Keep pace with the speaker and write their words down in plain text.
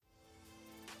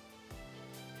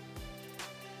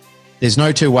there's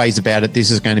no two ways about it.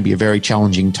 This is going to be a very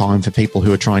challenging time for people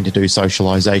who are trying to do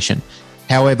socialization.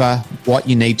 However, what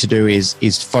you need to do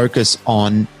is focus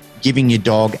on giving your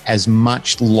dog as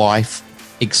much life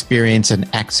experience and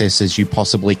access as you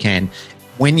possibly can.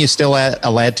 When you're still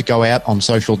allowed to go out on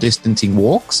social distancing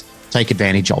walks, take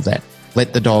advantage of that.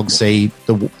 Let the dog see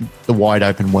the wide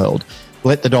open world.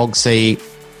 Let the dog see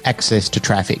access to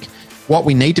traffic. What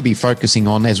we need to be focusing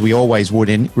on, as we always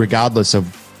would, regardless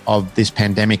of this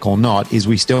pandemic or not, is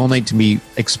we still need to be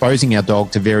exposing our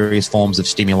dog to various forms of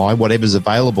stimuli, whatever's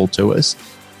available to us,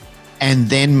 and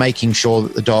then making sure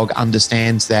that the dog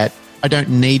understands that I don't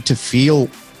need to feel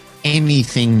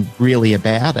anything really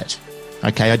about it.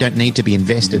 Okay, I don't need to be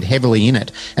invested heavily in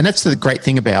it. And that's the great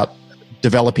thing about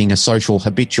developing a social,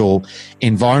 habitual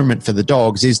environment for the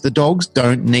dogs, is the dogs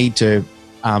don't need to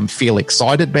feel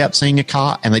excited about seeing a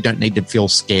car, and they don't need to feel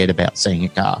scared about seeing a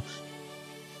car.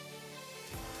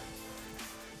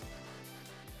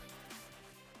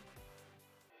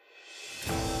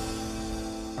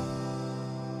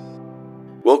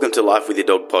 Welcome to Life with Your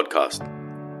Dog podcast.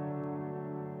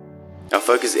 Our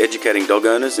focus is educating dog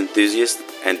owners, enthusiasts,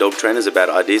 and dog trainers about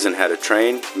ideas on how to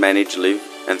train, manage, live,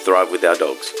 and thrive with our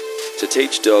dogs. To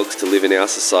teach dogs to live in our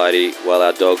society while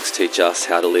our dogs teach us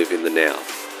how to live in the now.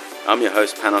 I'm your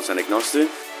host, Panos Anagnostou.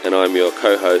 And I'm your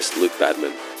co-host, Luke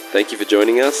Badman. Thank you for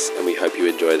joining us, and we hope you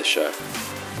enjoy the show.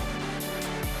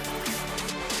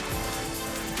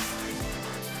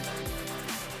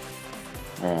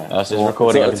 All right. This is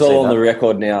recording. It's all on the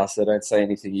record now, so don't say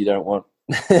anything you don't want.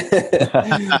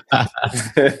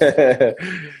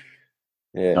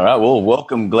 Yeah. All right. Well,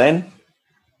 welcome, Glenn,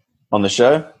 on the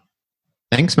show.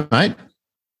 Thanks, mate.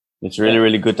 It's really,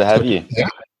 really good to have you.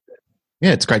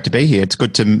 Yeah, it's great to be here. It's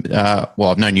good to,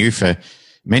 I've known you for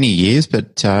many years,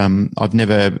 but I've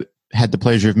never had the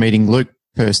pleasure of meeting Luke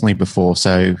personally before.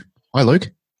 So, hi, Luke.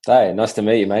 Hey, nice to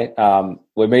meet you, mate.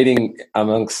 We're meeting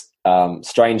amongst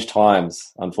strange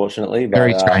times, unfortunately. But,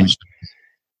 very strange.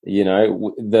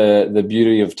 The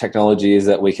beauty of technology is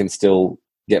that we can still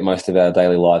get most of our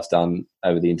daily lives done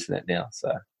over the internet now.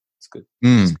 So, it's good.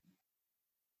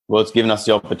 Well, it's given us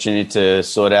the opportunity to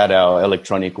sort out our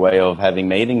electronic way of having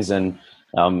meetings, and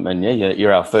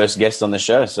you're our first guest on the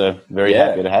show, so very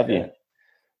happy to have you.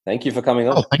 Thank you for coming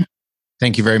on.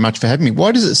 Thank you very much for having me.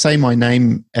 Why does it say my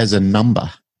name as a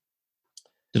number?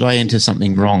 Did I enter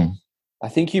something wrong? I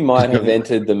think you might have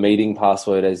entered the meeting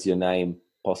password as your name,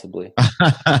 possibly. What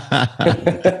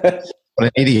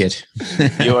an idiot.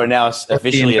 You are now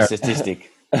officially a statistic.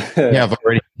 I've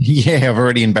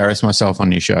already embarrassed myself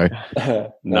on your show.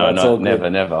 No,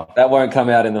 never. That won't come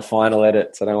out in the final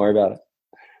edit, so don't worry about it.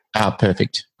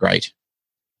 Perfect. Great.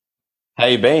 How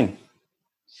you been?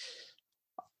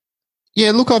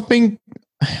 Yeah, look, I've been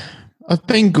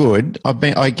good. I'm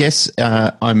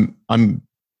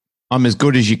as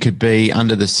good as you could be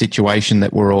under the situation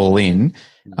that we're all in.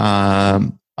 I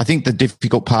think the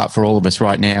difficult part for all of us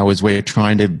right now is we're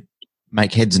trying to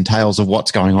make heads and tails of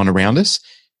what's going on around us.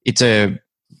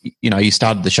 You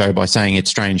started the show by saying it's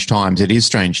strange times. It is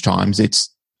strange times. It's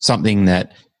something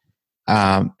that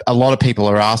a lot of people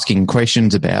are asking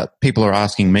questions about. People are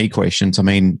asking me questions. I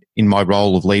mean, in my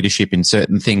role of leadership in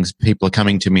certain things, people are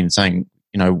coming to me and saying,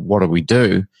 what do we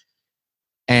do?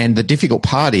 And the difficult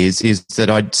part is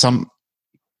that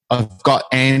I've got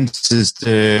answers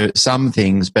to some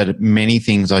things, but many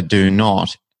things I do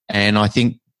not. And I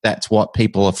think that's what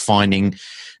people are finding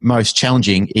most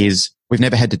challenging is we've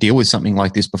never had to deal with something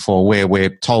like this before, where we're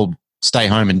told stay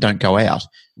home and don't go out.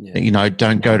 Yeah.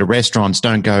 Don't go to restaurants,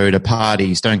 don't go to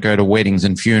parties, don't go to weddings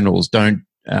and funerals, don't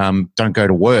go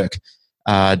to work,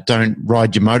 don't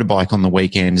ride your motorbike on the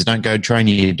weekends, don't go train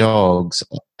your dogs.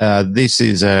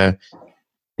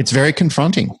 It's very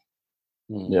confronting.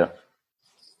 Yeah,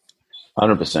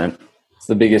 100%. It's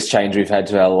the biggest change we've had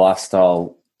to our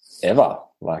lifestyle ever.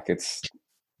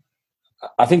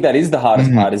 I think that is the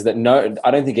hardest part, is that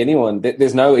I don't think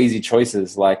there's no easy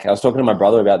choices. Like, I was talking to my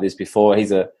brother about this before.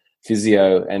 He's a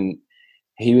physio, and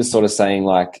he was sort of saying,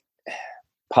 like,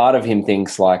 part of him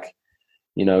thinks, like,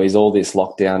 is all this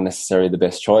lockdown necessarily the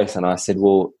best choice? And I said,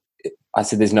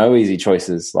 there's no easy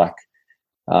choices, like,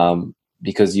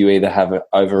 because you either have an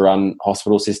overrun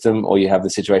hospital system or you have the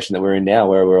situation that we're in now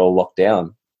where we're all locked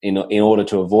down in order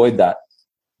to avoid that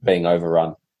being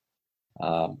overrun.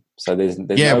 So there's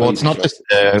it's not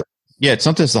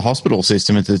just the hospital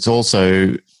system. It's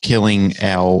also killing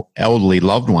our elderly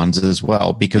loved ones as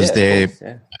well, because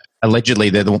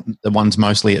allegedly they're the ones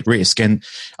mostly at risk. And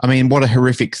I mean, what a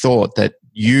horrific thought that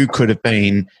you could have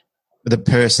been the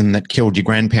person that killed your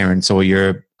grandparents or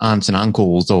your aunts and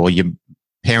uncles or your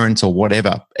parents or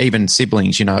whatever, even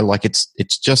siblings, like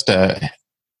it's just a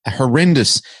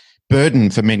horrendous burden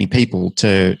for many people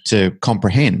to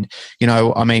comprehend.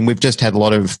 We've just had a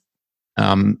lot of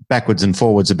backwards and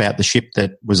forwards about the ship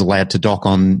that was allowed to dock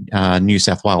on New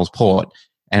South Wales port,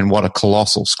 and what a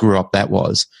colossal screw up that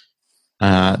was.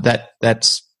 That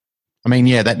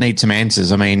needs some answers.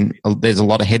 There's a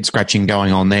lot of head scratching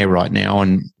going on there right now,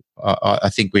 and I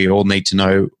think we all need to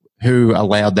know who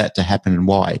allowed that to happen and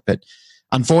why. But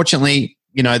unfortunately,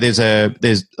 there's a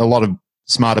lot of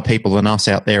smarter people than us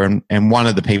out there, and one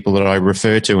of the people that I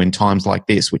refer to in times like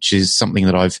this, which is something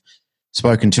that I've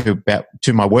spoken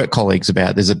to my work colleagues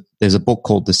about. There's a book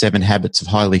called The 7 Habits of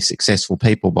Highly Successful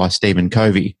People by Stephen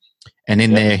Covey, and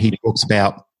in there he talks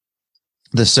about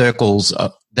the circles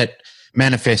that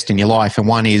manifest in your life, and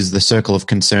one is the circle of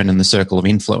concern and the circle of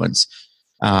influence.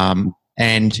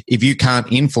 And if you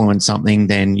can't influence something,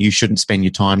 then you shouldn't spend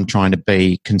your time trying to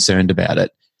be concerned about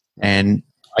it. And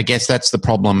I guess that's the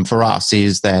problem for us,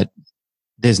 is that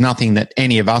there's nothing that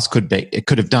any of us could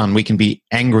have done. We can be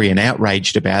angry and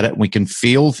outraged about it. We can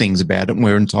feel things about it, and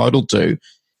we're entitled to.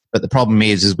 But the problem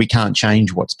is we can't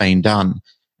change what's been done.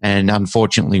 And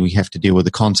unfortunately, we have to deal with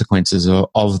the consequences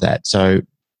of that. So,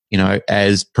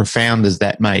 as profound as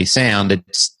that may sound,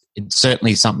 it's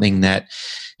certainly something that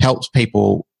helps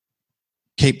people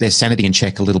keep their sanity in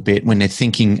check a little bit when they're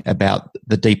thinking about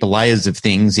the deeper layers of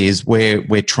things, is where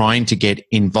we're trying to get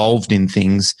involved in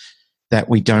things that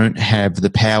we don't have the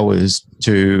powers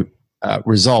to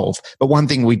resolve. But one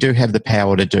thing we do have the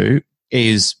power to do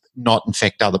is not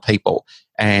infect other people.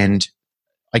 And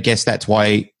I guess that's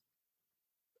why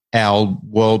our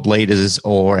world leaders,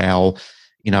 or our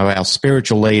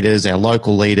spiritual leaders, our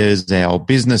local leaders, our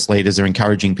business leaders are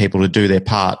encouraging people to do their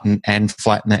part and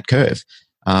flatten that curve.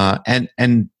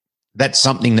 And that's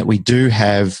something that we do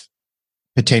have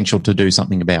potential to do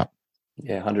something about.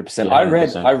 Yeah, 100%.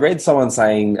 I read someone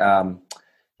saying, on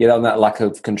that lack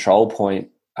of control point,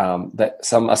 that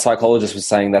a psychologist was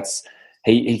saying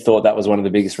he thought that was one of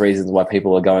the biggest reasons why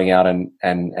people are going out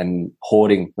and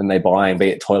hoarding when they buy, and be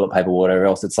it toilet paper or whatever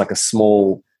else. It's like a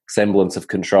small semblance of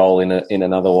control in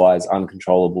an otherwise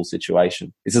uncontrollable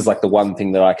situation. This is like the one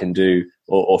thing that I can do,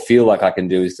 or feel like I can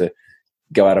do, is to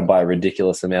go out and buy a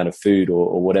ridiculous amount of food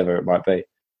or whatever it might be.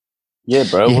 Yeah,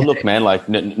 bro. Yeah. Well, look, man, like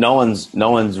no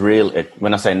one's real.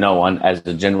 When I say no one, as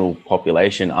the general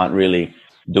population, aren't really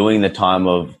doing the time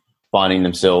of finding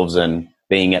themselves and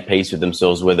being at peace with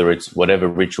themselves, whether it's whatever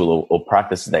ritual or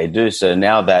practice they do. So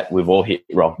now that we've all hit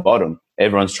rock bottom,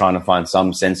 everyone's trying to find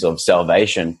some sense of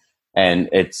salvation, and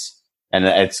it's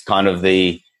kind of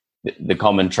the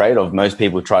common trait of most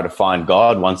people try to find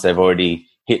God once they've already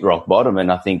hit rock bottom.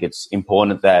 And I think it's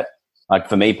important that, like,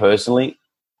 for me personally,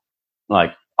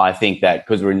 like, I think that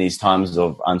because we're in these times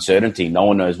of uncertainty, no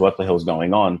one knows what the hell's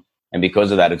going on. And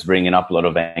because of that, it's bringing up a lot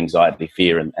of anxiety,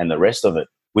 fear, and the rest of it,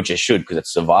 which it should, because it's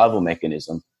a survival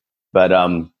mechanism. But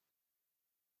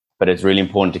it's really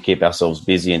important to keep ourselves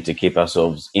busy and to keep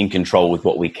ourselves in control with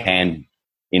what we can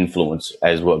influence,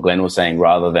 as what Glenn was saying,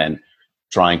 rather than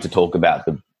trying to talk about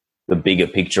the bigger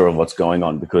picture of what's going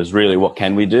on. Because really, what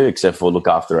can we do except for look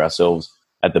after ourselves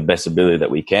at the best ability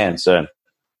that we can? So,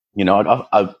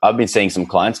 I've been seeing some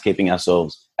clients keeping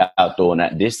ourselves outdoor and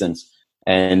at distance,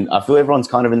 and I feel everyone's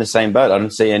kind of in the same boat. I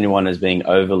don't see anyone as being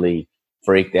overly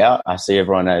freaked out. I see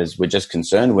everyone as, we're just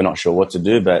concerned. We're not sure what to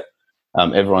do, but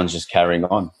everyone's just carrying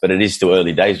on. But it is still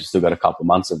early days. We've still got a couple of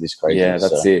months of this crazy. Yeah,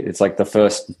 that's it. It's like the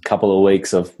first couple of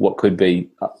weeks of what could be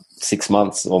 6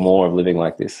 months or more of living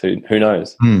like this. Who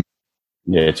knows?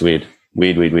 Yeah, it's weird.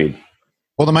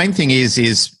 Well, the main thing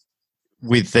is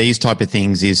with these type of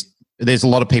things is there's a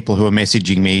lot of people who are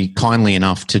messaging me kindly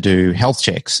enough to do health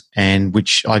checks, and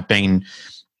which I've been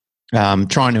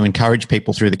trying to encourage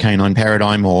people through the Canine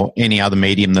Paradigm or any other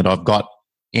medium that I've got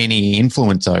any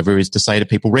influence over, is to say to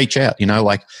people, reach out,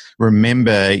 like,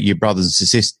 remember your brothers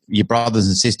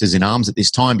and sisters in arms at this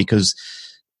time, because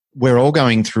we're all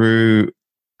going through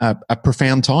a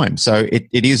profound time. So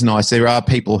it is nice. There are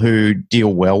people who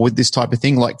deal well with this type of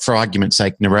thing. Like, for argument's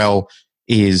sake, Narelle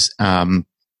is,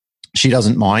 she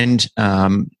doesn't mind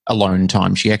alone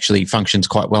time. She actually functions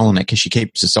quite well in it because she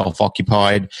keeps herself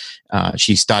occupied.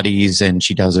 She studies and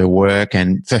she does her work.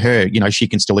 And for her, she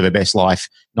can still live her best life,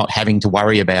 not having to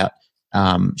worry about,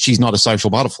 she's not a social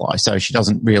butterfly. So she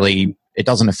doesn't really, it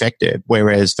doesn't affect her.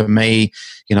 Whereas for me,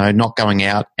 not going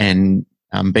out and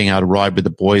being able to ride with the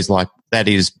boys, like, that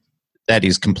is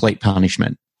complete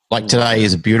punishment. Like, today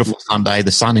is a beautiful Sunday.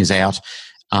 The sun is out.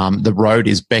 The road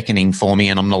is beckoning for me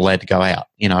and I'm not allowed to go out,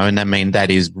 and I mean, that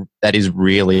is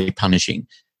really punishing.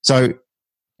 So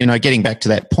getting back to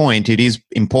that point, it is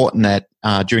important that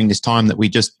during this time that we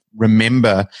just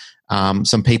remember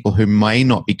some people who may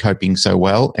not be coping so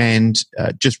well, and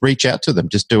just reach out to them.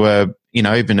 Just do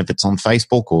even if it's on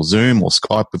Facebook or Zoom or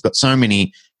Skype, we've got so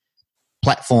many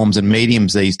platforms and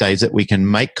mediums these days that we can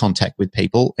make contact with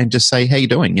people and just say, how you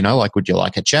doing? Would you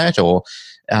like a chat, or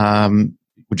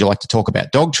would you like to talk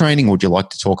about dog training? Would you like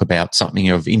to talk about something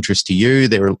of interest to you?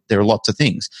 There are lots of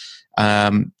things.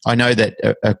 I know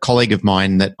that a colleague of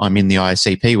mine that I'm in the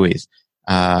ISCP with,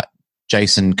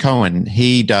 Jason Cohen,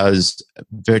 he does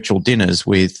virtual dinners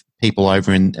with people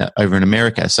over in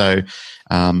America. So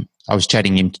I was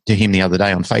chatting to him the other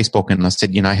day on Facebook, and I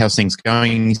said, how's things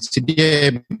going? He said,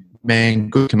 yeah, man,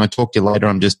 good. Can I talk to you later?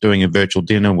 I'm just doing a virtual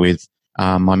dinner with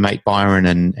my mate Byron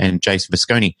and Jason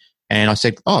Visconti. And I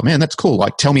said, oh, man, that's cool.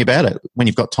 Like, tell me about it when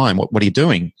you've got time. What are you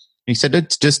doing? And he said,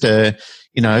 it's just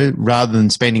rather than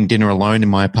spending dinner alone in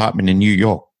my apartment in New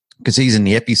York, because he's in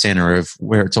the epicenter of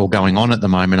where it's all going on at the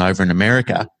moment over in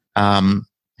America.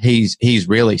 He's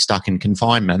really stuck in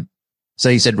confinement. So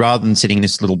he said, rather than sitting in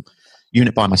this little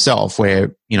unit by myself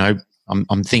where,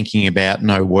 I'm thinking about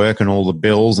no work and all the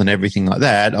bills and everything like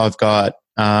that, I've got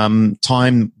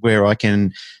time where I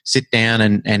can sit down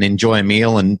and enjoy a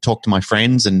meal and talk to my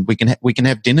friends, and we can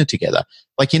have dinner together.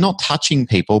 Like, you're not touching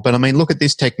people, but I mean, look at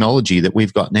this technology that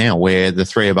we've got now where the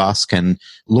three of us can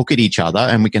look at each other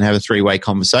and we can have a three-way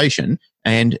conversation.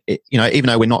 And, even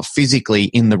though we're not physically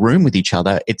in the room with each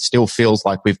other, it still feels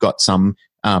like we've got some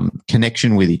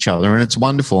connection with each other, and it's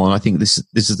wonderful. And I think this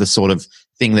is the sort of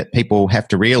thing that people have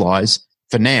to realize.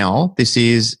 For now, this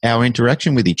is our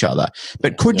interaction with each other.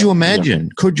 But could you imagine,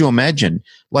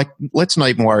 like, let's not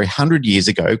even worry 100 years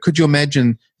ago, could you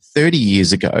imagine 30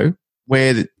 years ago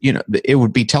where, it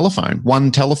would be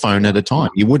one telephone at a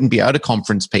time? You wouldn't be able to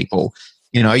conference people.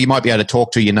 You might be able to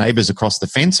talk to your neighbors across the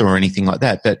fence or anything like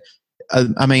that. But,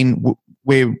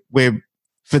 we're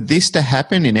for this to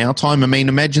happen in our time,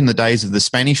 imagine the days of the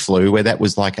Spanish flu where that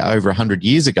was like over 100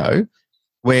 years ago,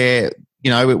 where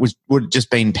it would have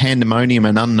just been pandemonium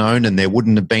and unknown, and there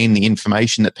wouldn't have been the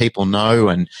information that people know.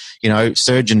 And,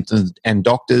 surgeons and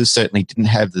doctors certainly didn't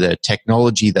have the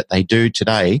technology that they do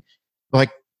today.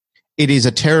 Like, it is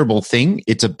a terrible thing.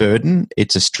 It's a burden.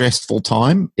 It's a stressful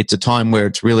time. It's a time where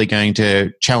it's really going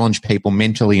to challenge people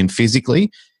mentally and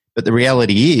physically. But the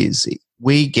reality is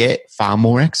we get far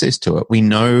more access to it. We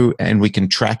know, and we can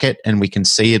track it, and we can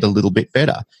see it a little bit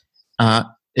better.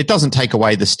 It doesn't take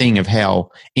away the sting of how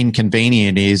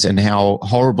inconvenient it is and how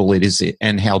horrible it is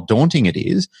and how daunting it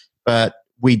is. But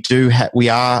what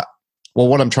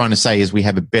I'm trying to say is we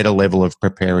have a better level of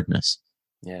preparedness.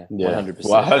 Yeah, 100%.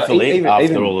 Well, hopefully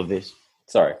after all of this.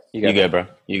 Sorry, you go, bro.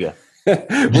 You go.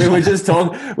 we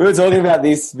were talking about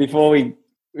this before we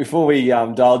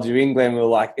dialed you in, Glenn. We were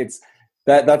like,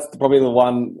 that's probably the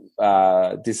one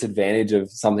disadvantage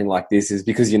of something like this, is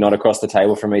because you're not across the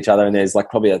table from each other, and there's like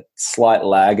probably a slight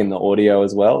lag in the audio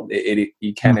as well.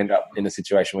 You can end up in a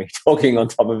situation where you're talking on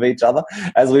top of each other,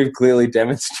 as we've clearly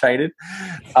demonstrated.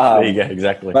 There you go,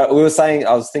 exactly. But I was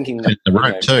thinking that, the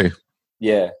rope too.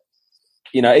 Yeah,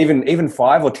 even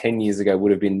 5 or 10 years ago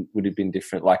would have been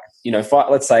different. Like,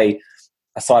 let's say,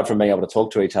 aside from being able to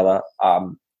talk to each other,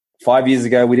 5 years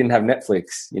ago we didn't have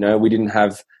Netflix. We didn't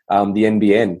have the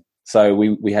NBN. So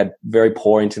we had very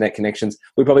poor internet connections.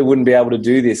 We probably wouldn't be able to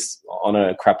do this on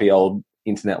a crappy old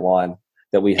internet line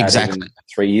that we had even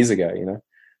 3 years ago,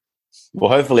 Well,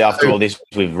 hopefully after all this,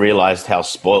 we've realized how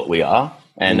spoilt we are,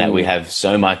 and that we have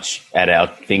so much at our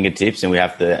fingertips, and we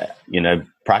have to,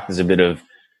 practice a bit of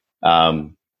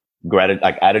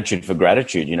attitude for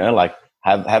gratitude, like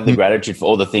have the gratitude for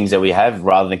all the things that we have,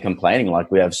 rather than complaining.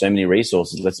 Like, we have so many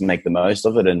resources. Let's make the most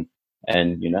of it and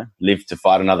live to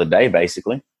fight another day,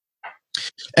 basically.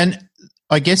 And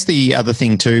I guess the other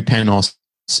thing too, Panos,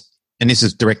 and this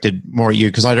is directed more at you,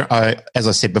 because as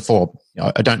I said before,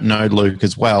 I don't know Luke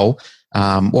as well.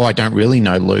 I don't really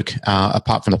know Luke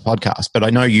apart from the podcast, but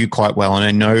I know you quite well, and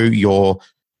I know your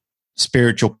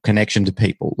spiritual connection to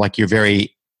people. Like,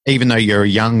 even though you're a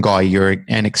young guy, you're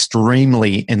an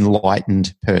extremely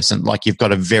enlightened person. Like, you've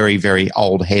got a very, very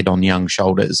old head on young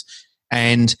shoulders.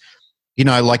 And,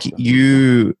 like,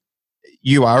 you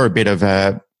are a bit of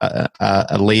a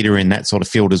leader in that sort of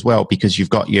field as well, because you've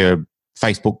got your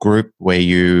Facebook group where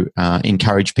you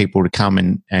encourage people to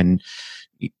come and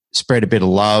spread a bit of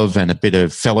love and a bit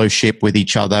of fellowship with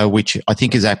each other, which I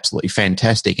think is absolutely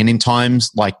fantastic. And in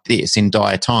times like this, in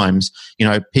dire times,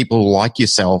 people like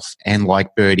yourself and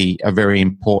like Birdie are very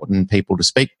important people to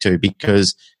speak to,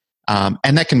 because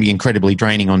and that can be incredibly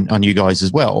draining on you guys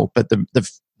as well. But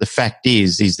the fact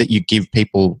is that you give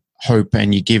people hope,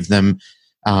 and you give them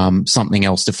something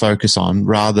else to focus on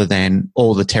rather than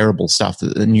all the terrible stuff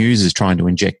that the news is trying to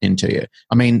inject into you.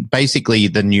 I mean, basically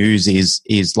the news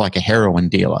is like a heroin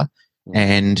dealer,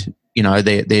 and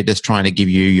they're just trying to give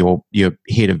you your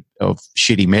hit of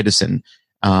shitty medicine,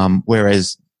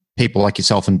 whereas people like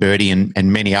yourself and Bertie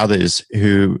and many others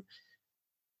who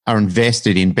are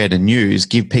invested in better news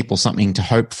give people something to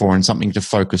hope for and something to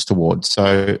focus towards.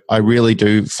 So I really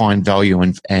do find value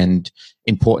and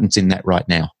importance in that right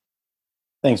now.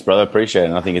 Thanks, brother. Appreciate it.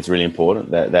 And I think it's really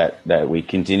important that we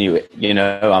continue.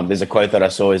 There's a quote that I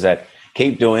saw is that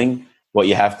keep doing what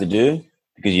you have to do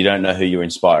because you don't know who you're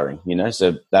inspiring,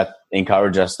 So that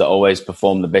encourages us to always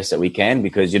perform the best that we can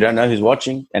because you don't know who's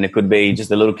watching, and it could be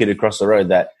just a little kid across the road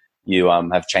that you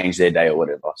have changed their day or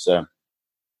whatever. So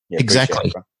yeah,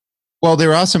 exactly. Well,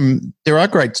 there are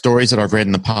great stories that I've read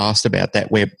in the past about that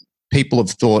where people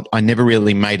have thought I never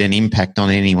really made an impact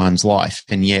on anyone's life.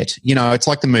 And yet, it's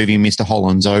like the movie Mr.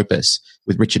 Holland's Opus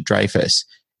with Richard Dreyfuss.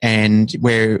 And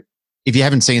where, if you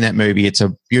haven't seen that movie, it's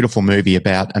a beautiful movie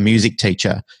about a music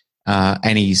teacher.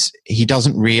 And he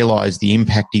doesn't realize the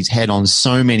impact he's had on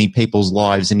so many people's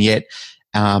lives. And yet,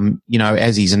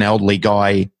 as he's an elderly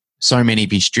guy, so many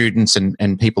of his students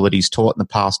and people that he's taught in the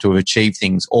past who have achieved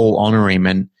things all honor him.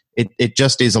 And it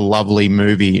just is a lovely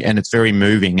movie, and it's very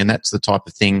moving. And that's the type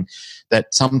of thing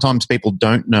that sometimes people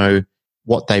don't know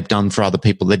what they've done for other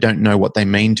people. They don't know what they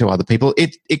mean to other people.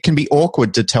 It can be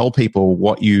awkward to tell people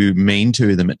what you mean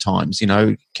to them at times.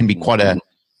 It can be quite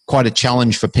a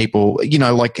challenge for people.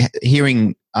 Like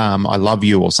hearing "I love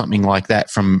you" or something like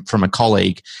that from a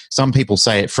colleague. Some people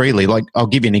say it freely. Like I'll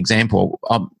give you an example.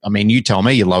 You tell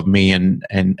me you love me, and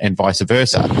vice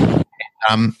versa.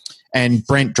 And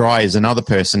Brent Dry is another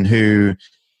person who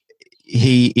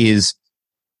he is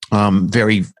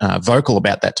very vocal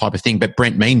about that type of thing, but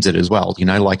Brent means it as well,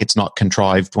 like it's not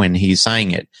contrived when he's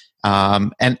saying it.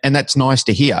 And that's nice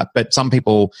to hear, but some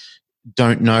people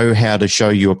don't know how to show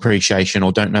you appreciation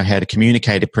or don't know how to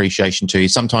communicate appreciation to you.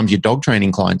 Sometimes your dog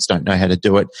training clients don't know how to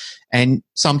do it. And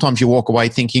sometimes you walk away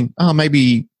thinking, oh,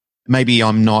 maybe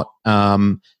I'm not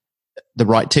the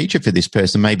right teacher for this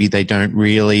person. Maybe they don't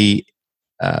really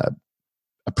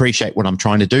appreciate what I'm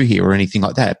trying to do here or anything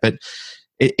like that. But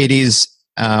it is,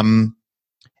 and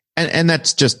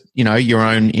that's just, your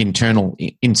own internal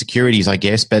insecurities, I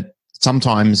guess. But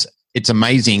sometimes it's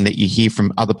amazing that you hear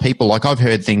from other people. Like I've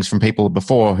heard things from people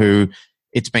before who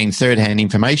it's been third-hand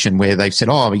information where they've said,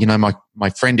 oh, my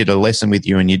friend did a lesson with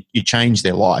you and you changed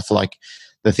their life, like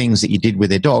the things that you did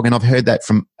with their dog. And I've heard that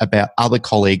from about other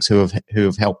colleagues who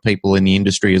have helped people in the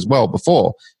industry as well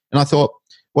before. And I thought,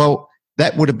 well,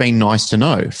 that would have been nice to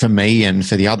know for me and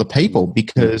for the other people,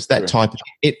 because that type of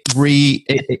it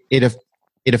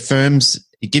affirms,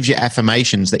 it gives you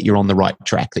affirmations that you're on the right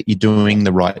track, that you're doing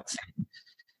the right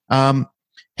thing.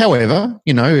 However,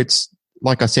 it's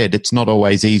like I said, it's not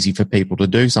always easy for people to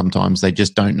do. Sometimes they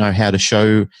just don't know how to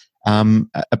show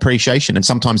appreciation, and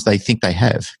sometimes they think they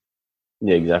have.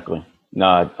 Yeah, exactly.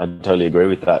 No, I totally agree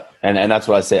with that. And that's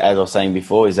what I said, as I was saying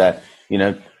before, is that,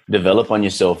 develop on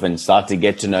yourself and start to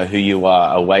get to know who you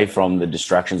are away from the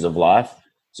distractions of life.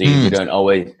 So you don't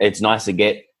always, it's nice to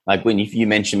get, like if you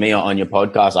mention me on your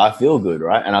podcast, I feel good,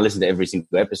 right? And I listen to every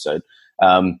single episode.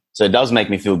 So it does make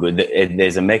me feel good.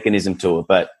 There's a mechanism to it,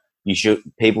 but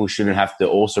people shouldn't have to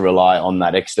also rely on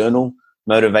that external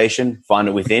motivation, find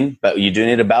it within, but you do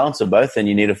need a balance of both, and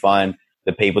you need to find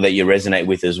the people that you resonate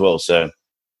with as well. So,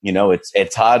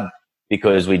 it's hard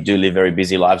because we do live very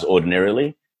busy lives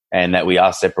ordinarily, and that we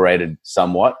are separated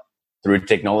somewhat through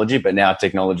technology, but now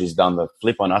technology has done the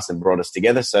flip on us and brought us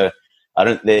together. So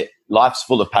life's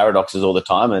full of paradoxes all the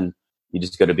time, and you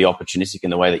just got to be opportunistic in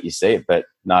the way that you see it. But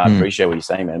no, I appreciate what you're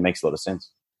saying, man. It makes a lot of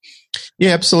sense.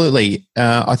 Yeah, absolutely.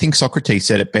 I think Socrates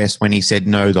said it best when he said,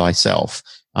 know thyself.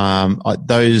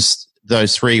 Those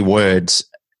three words,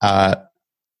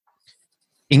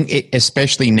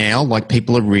 especially now, like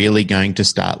people are really going to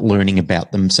start learning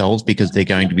about themselves because they're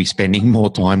going to be spending more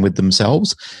time with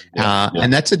themselves.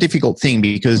 And that's a difficult thing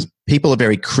because people are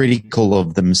very critical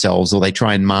of themselves, or they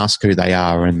try and mask who they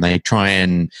are, and they try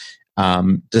and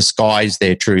disguise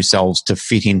their true selves to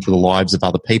fit into the lives of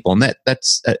other people. And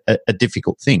that's a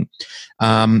difficult thing.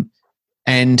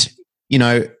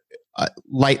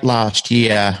 Late last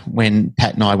year when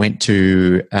Pat and I went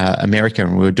to America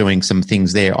and we were doing some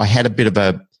things there, I had a bit of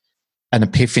an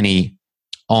epiphany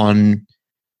on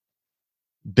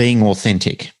being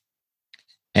authentic.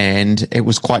 And it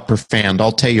was quite profound.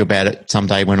 I'll tell you about it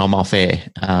someday when I'm off air,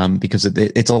 because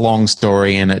it's a long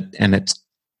story and it's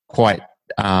quite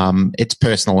it's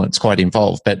personal and it's quite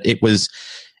involved. But it was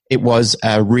it was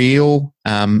a real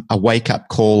a wake-up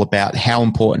call about how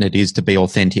important it is to be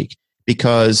authentic.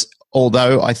 Because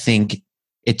although I think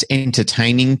it's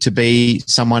entertaining to be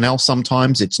someone else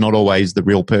sometimes, it's not always the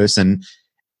real person.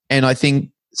 And I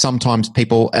think sometimes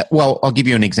people, well, I'll give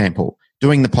you an example.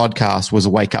 Doing the podcast was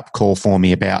a wake-up call for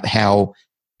me about how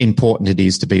important it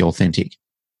is to be authentic.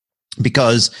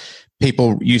 Because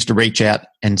people used to reach out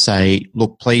and say,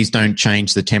 look, please don't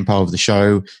change the tempo of the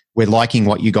show. We're liking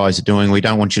what you guys are doing. We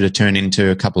don't want you to turn into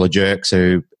a couple of jerks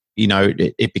who, you know,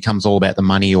 it becomes all about the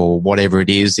money or whatever it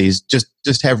is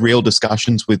just have real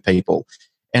discussions with people.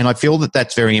 And I feel that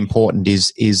that's very important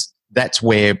is that's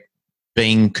where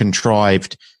being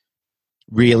contrived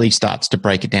really starts to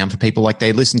break it down for people. Like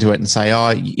they listen to it and say,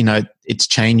 oh, you know, it's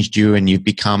changed you and you've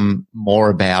become more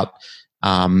about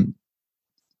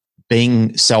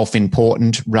being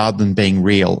self-important rather than being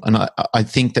real. And I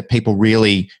think that people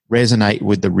really resonate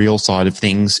with the real side of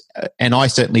things. And I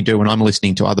certainly do when I'm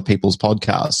listening to other people's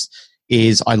podcasts,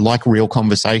 is I like real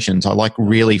conversations. I like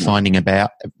really finding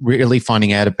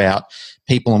out about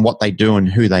people and what they do and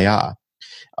who they are.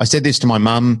 I said this to my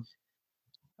mum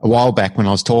a while back when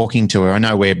I was talking to her. I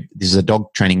know this is a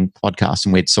dog training podcast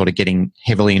and we're sort of getting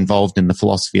heavily involved in the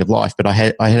philosophy of life, but I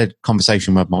had a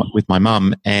conversation with my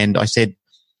mum, and I said,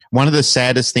 one of the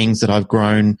saddest things that I've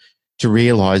grown to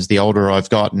realize the older I've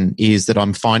gotten is that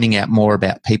I'm finding out more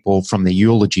about people from their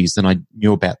eulogies than I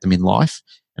knew about them in life.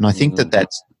 And I think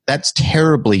that's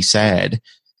terribly sad.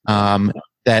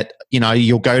 That, you know,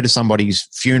 you'll go to somebody's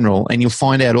funeral and you'll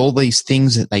find out all these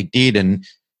things that they did and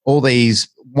all these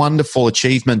wonderful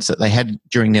achievements that they had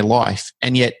during their life.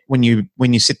 And yet when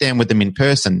you sit down with them in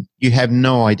person, you have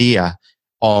no idea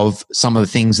of some of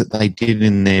the things that they did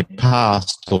in their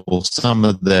past, or some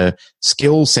of the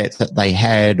skill sets that they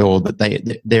had, or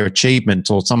that their achievements,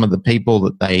 or some of the people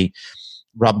that they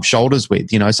rubbed shoulders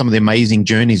with, you know, some of the amazing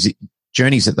journeys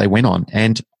that they went on.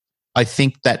 And I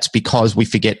think that's because we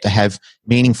forget to have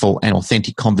meaningful and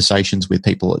authentic conversations with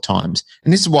people at times.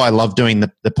 And this is why I love doing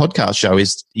the podcast show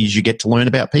is you get to learn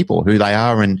about people, who they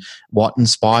are and what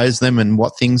inspires them and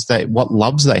what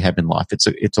loves they have in life.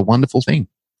 It's a wonderful thing.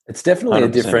 It's definitely a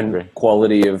different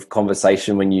quality of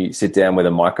conversation when you sit down with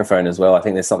a microphone as well. I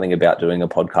think there's something about doing a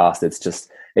podcast.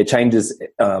 It changes,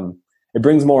 it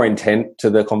brings more intent to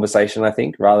the conversation, I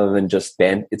think, rather than just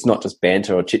it's not just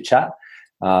banter or chit chat.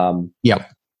 Yep.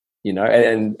 You know,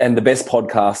 and the best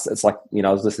podcasts, it's like, you know,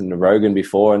 I was listening to Rogan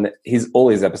before, and all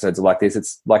his episodes are like this.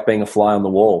 It's like being a fly on the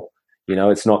wall. You know,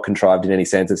 it's not contrived in any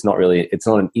sense. It's not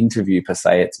an interview per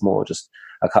se. It's more just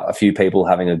a few people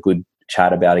having a good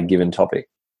chat about a given topic.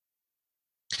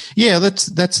 Yeah, that's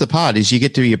the part, is you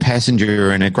get to be a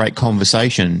passenger in a great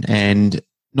conversation. And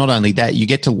not only that, you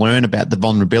get to learn about the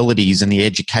vulnerabilities and the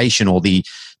education or the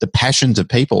passions of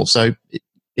people. So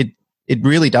it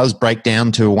really does break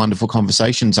down to a wonderful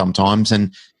conversation sometimes.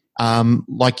 And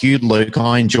like you, Luke,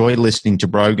 I enjoy listening to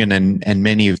Brogan and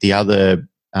many of the other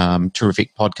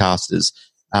terrific podcasters.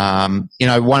 You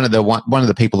know, one of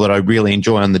the people that I really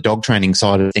enjoy on the dog training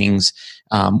side of things,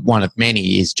 one of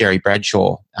many, is Jerry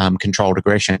Bradshaw, Controlled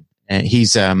Aggression.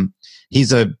 He's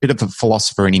a bit of a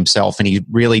philosopher in himself, and he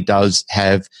really does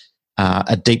have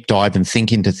a deep dive and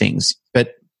think into things.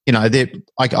 But, you know,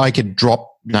 I could drop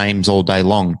names all day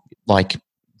long, like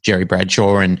Jerry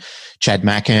Bradshaw and Chad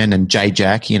Mackin and Jay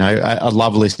Jack. You know, I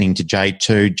love listening to Jay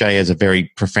too. Jay has a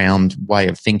very profound way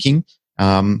of thinking.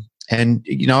 And,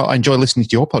 you know, I enjoy listening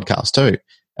to your podcast too.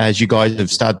 As you guys have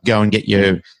started to go and get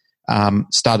your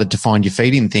started to find your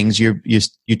feet in things, you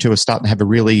two are starting to have a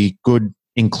really good,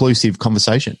 inclusive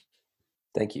conversation.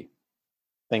 Thank you.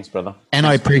 Thanks, brother. And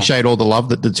I appreciate all the love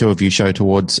that the two of you show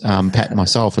towards Pat and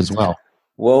myself as well.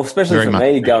 Well, especially for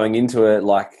me, going into it,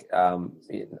 like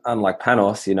unlike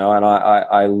Panos, you know, and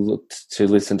I looked to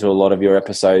listen to a lot of your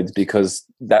episodes because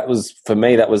that was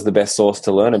the best source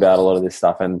to learn about a lot of this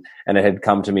stuff, and it had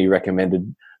come to me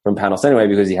recommended from Panos anyway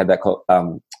because he had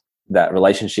that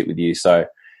relationship with you. So,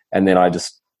 and then I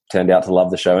just turned out to love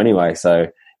the show anyway. So,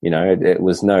 you know, it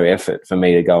was no effort for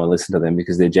me to go and listen to them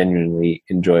because they're genuinely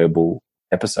enjoyable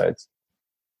episodes.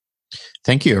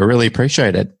 Thank you. I really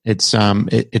appreciate it. It's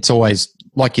always,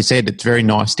 like you said, it's very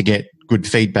nice to get good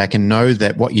feedback and know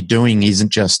that what you're doing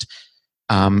isn't just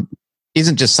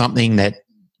something that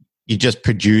you're just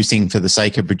producing for the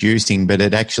sake of producing, but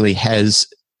it actually has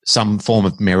some form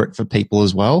of merit for people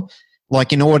as well.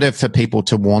 Like, in order for people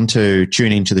to want to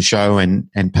tune into the show and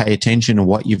pay attention to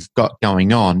what you've got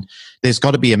going on, there's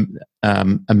got to be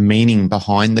a meaning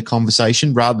behind the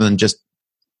conversation rather than just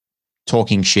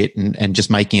talking shit and just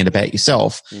making it about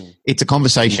yourself. It's a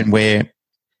conversation where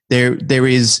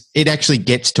it actually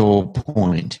gets to a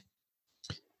point.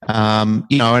 And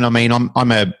I mean,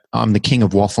 I'm the king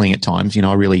of waffling at times.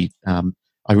 I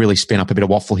really spin up a bit of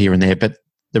waffle here and there, but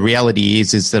the reality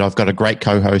is that I've got a great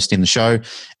co-host in the show,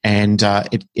 and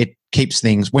it keeps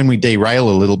things, when we derail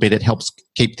a little bit, it helps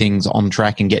keep things on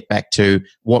track and get back to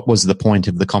what was the point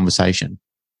of the conversation.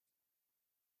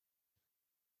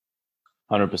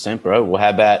 100%, bro. Well, how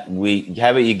about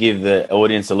you give the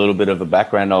audience a little bit of a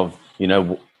background of,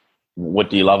 what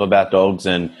do you love about dogs,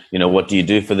 and, what do you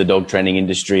do for the dog training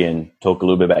industry, and talk a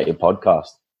little bit about your podcast.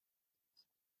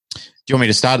 Do you want me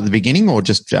to start at the beginning or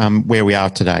just where we are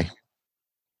today?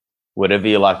 Whatever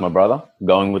you like, my brother.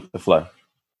 Going with the flow.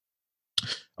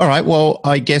 All right. Well,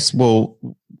 I guess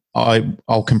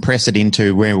I'll compress it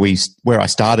into where I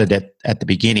started at the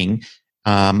beginning.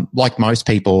 Like most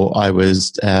people, I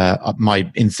was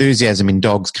my enthusiasm in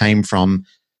dogs came from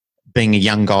being a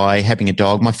young guy, having a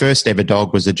dog. My first ever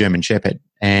dog was a German Shepherd,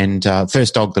 and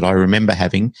first dog that I remember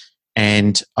having,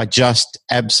 and I just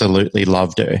absolutely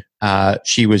loved her.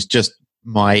 She was just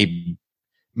my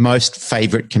most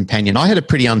favorite companion. I had a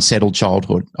pretty unsettled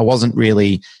childhood. I wasn't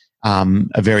really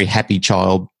a very happy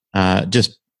child.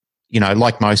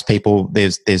 Like most people,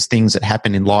 there's things that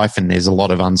happen in life, and there's a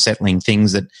lot of unsettling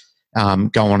things that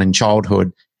go on in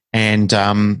childhood. And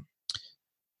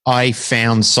I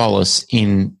found solace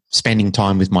in spending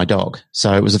time with my dog.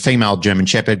 So it was a female German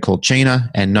Shepherd called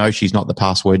China, and no, she's not the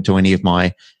password to any of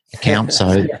my accounts.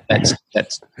 So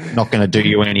that's not going to do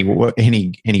you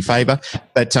any favor.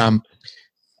 But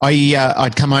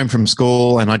I'd come home from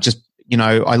school, and I just,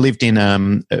 I lived in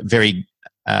a very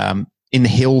in the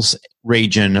hills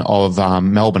region of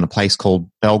Melbourne, a place called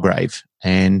Belgrave,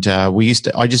 and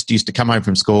I just used to come home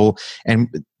from school,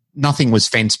 and nothing was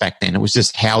fenced back then. It was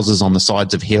just houses on the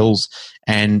sides of hills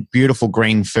and beautiful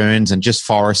green ferns and just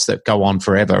forests that go on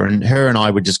forever. And her and I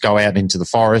would just go out into the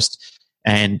forest,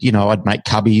 and I'd make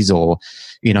cubbies or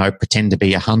pretend to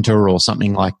be a hunter or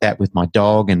something like that with my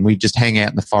dog, and we'd just hang out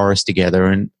in the forest together.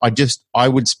 And I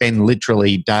would spend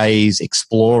literally days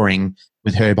exploring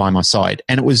with her by my side,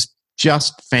 and it was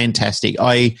just fantastic.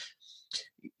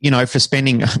 For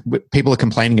spending, people are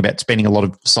complaining about spending a lot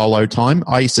of solo time.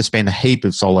 I used to spend a heap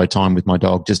of solo time with my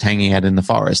dog, just hanging out in the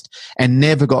forest, and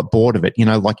never got bored of it.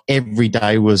 Like every day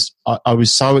I was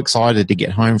so excited to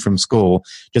get home from school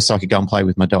just so I could go and play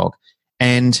with my dog.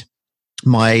 And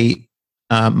my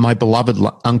beloved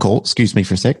uncle, excuse me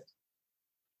for a sec.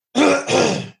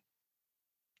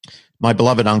 My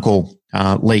beloved uncle,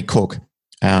 Lee Cook,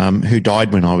 who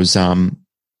died when I was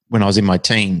in my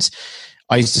teens,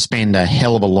 I used to spend a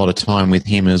hell of a lot of time with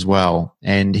him as well.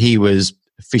 And he was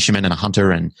a fisherman and a hunter,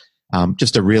 and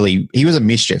he was a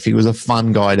mischief. He was a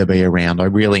fun guy to be around. I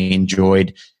really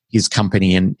enjoyed his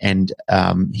company and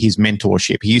his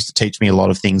mentorship. He used to teach me a lot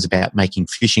of things about making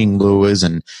fishing lures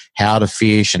and how to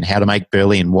fish and how to make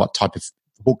burley and what type of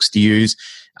hooks to use.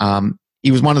 He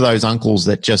was one of those uncles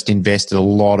that just invested a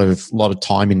lot of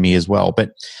time in me as well.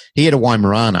 But he had a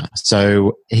Weimaraner,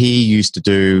 so he used to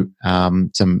do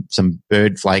some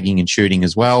bird flagging and shooting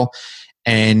as well.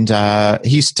 And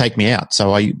he used to take me out.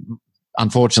 So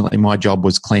unfortunately, my job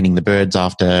was cleaning the birds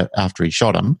after he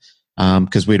shot them,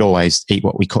 because we'd always eat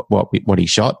what he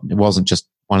shot. It wasn't just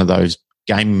one of those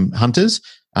game hunters,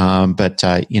 but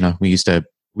we used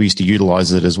to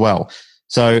utilize it as well.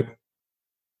 So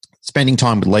spending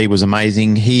time with Lee was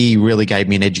amazing. He really gave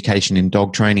me an education in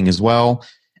dog training as well.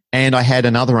 And I had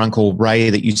another uncle, Ray,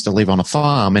 that used to live on a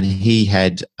farm, and he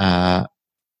had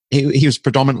he was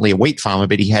predominantly a wheat farmer,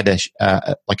 but he had a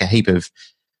heap of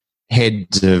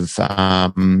heads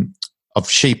of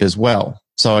sheep as well.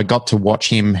 So I got to watch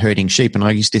him herding sheep, and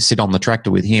I used to sit on the tractor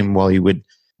with him while he would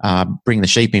bring the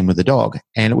sheep in with the dog.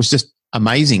 And it was just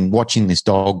amazing watching this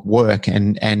dog work,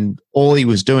 and all he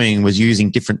was doing was using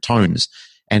different tones.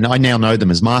 And I now know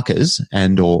them as markers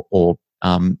or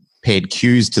paired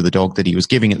cues to the dog that he was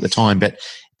giving at the time. But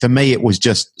for me, it was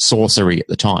just sorcery at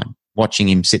the time. Watching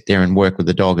him sit there and work with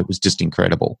the dog, it was just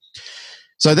incredible.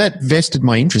 So that vested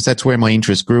my interest. That's where my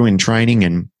interest grew in training.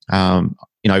 And,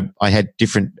 I had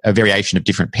a variation of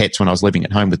different pets when I was living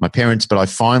at home with my parents. But I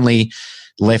finally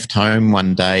left home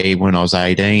one day when I was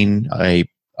 18. I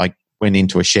went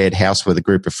into a shared house with a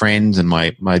group of friends and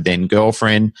my then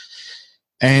girlfriend.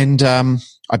 And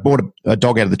I bought a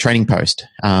dog out of the training post,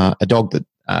 a dog that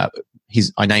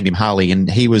I named him Harley, and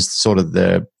he was sort of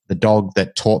the dog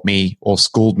that taught me or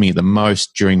schooled me the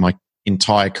most during my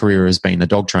entire career as being a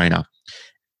dog trainer.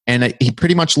 And he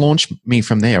pretty much launched me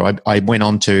from there. I went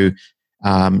on to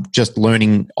just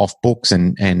learning off books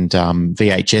and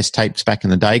VHS tapes back in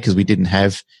the day, because we didn't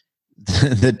have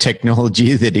the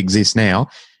technology that exists now.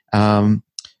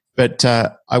 But But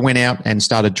I went out and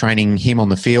started training him on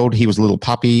the field. He was a little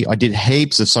puppy. I did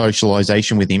heaps of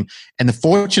socialization with him. And the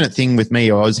fortunate thing with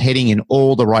me, I was heading in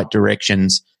all the right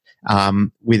directions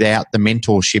without the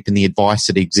mentorship and the advice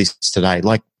that exists today.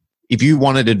 Like, if you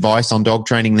wanted advice on dog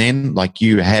training then, like,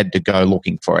 you had to go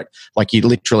looking for it. Like, you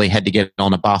literally had to get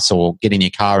on a bus or get in your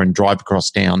car and drive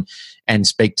across town and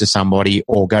speak to somebody,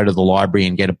 or go to the library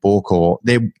and get a book. Or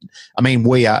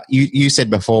we are, you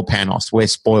said before, Panos, we're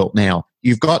spoilt now.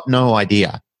 You've got no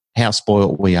idea how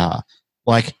spoilt we are.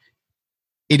 Like,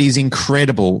 it is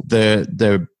incredible,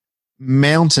 the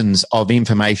mountains of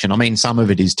information. I mean, some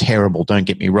of it is terrible, don't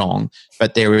get me wrong,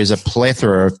 but there is a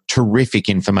plethora of terrific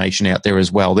information out there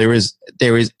as well. There is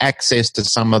access to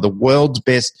some of the world's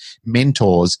best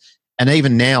mentors, and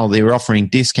even now they're offering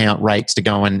discount rates to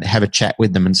go and have a chat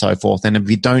with them and so forth. And if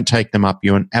you don't take them up,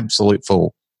 you're an absolute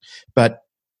fool. But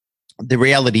the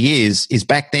reality is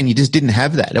back then you just didn't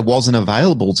have that. It wasn't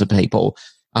available to people.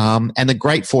 And the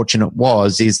great fortune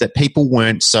is that people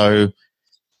weren't so,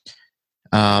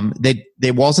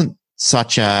 there wasn't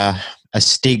such a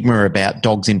stigma about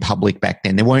dogs in public back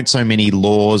then. There weren't so many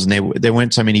laws, and there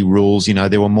weren't so many rules. You know,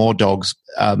 there were more dogs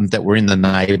that were in the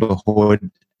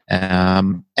neighborhood.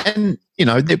 And, you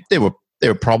know, there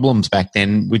were problems back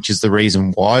then, which is the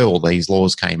reason why all these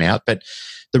laws came out. But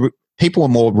people were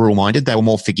more rule-minded. They were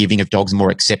more forgiving of dogs,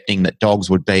 more accepting that dogs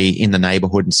would be in the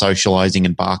neighborhood and socializing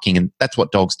and barking, and that's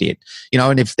what dogs did. You know,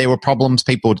 and if there were problems,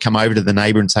 people would come over to the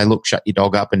neighbor and say, look, shut your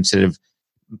dog up, instead of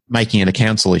making it a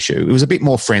council issue. It was a bit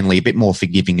more friendly, a bit more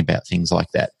forgiving about things like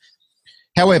that.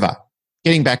 However,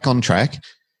 getting back on track,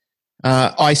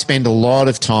 I spend a lot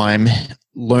of time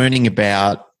learning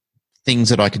about things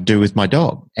that I could do with my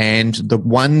dog. And the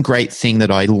one great thing that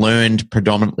I learned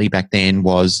predominantly back then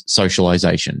was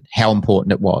socialization, how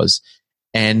important it was.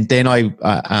 And then I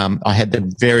had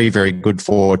the very, very good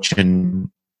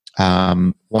fortune,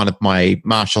 one of my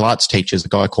martial arts teachers, a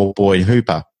guy called Boyd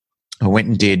Hooper, I went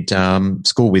and did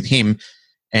school with him.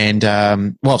 And, I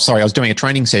was doing a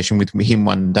training session with him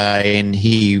one day, and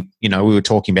we were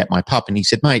talking about my pup, and he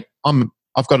said, mate,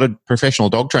 I've got a professional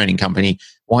dog training company.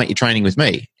 Why aren't you training with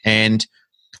me? And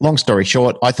long story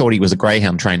short, I thought he was a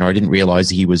greyhound trainer. I didn't realize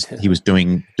he was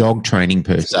doing dog training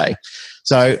per se.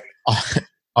 So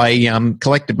I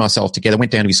collected myself together,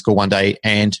 went down to his school one day,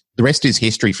 and the rest is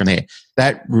history from there.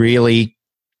 That really,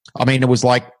 it was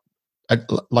like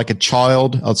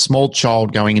a small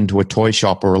child going into a toy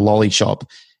shop or a lolly shop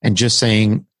and just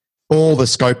seeing all the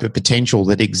scope of potential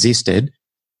that existed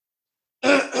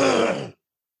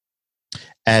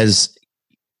as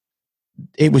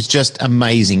it was just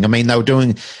amazing. They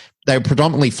were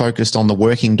predominantly focused on the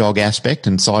working dog aspect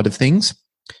and side of things.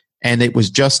 And it was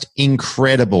just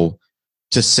incredible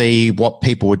to see what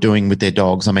people were doing with their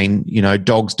dogs.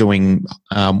 Dogs doing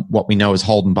what we know as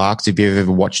hold and barks. If you've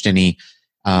ever watched any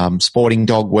sporting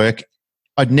dog work,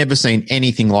 I'd never seen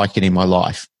anything like it in my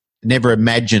life. Never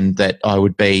imagined that I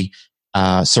would be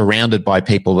surrounded by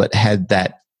people that had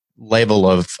that level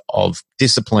of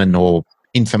discipline or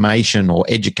information or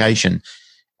education.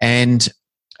 And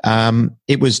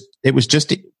it was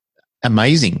just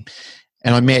amazing.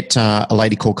 And I met a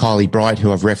lady called Kylie Bright,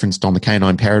 who I've referenced on the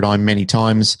Canine Paradigm many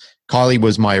times. Kylie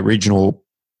was my original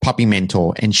puppy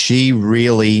mentor, and she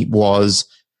really was,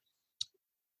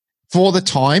 for the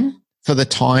time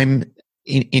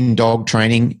in dog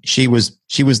training, she was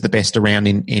the best around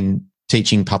in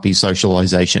teaching puppies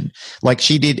socialization. Like,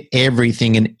 she did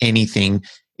everything and anything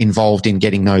involved in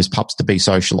getting those pups to be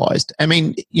socialized.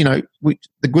 The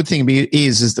good thing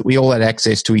is that we all had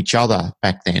access to each other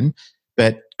back then,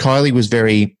 but Kylie was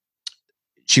very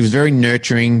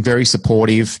nurturing, very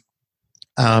supportive.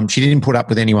 She didn't put up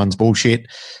with anyone's bullshit,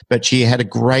 but she had a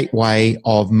great way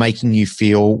of making you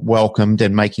feel welcomed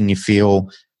and making you feel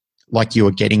like you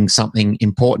were getting something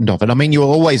important of it. You were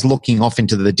always looking off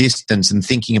into the distance and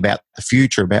thinking about the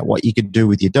future, about what you could do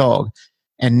with your dog,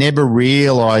 and never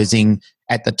realizing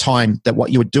at the time that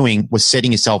what you were doing was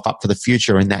setting yourself up for the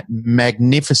future and that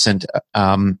magnificent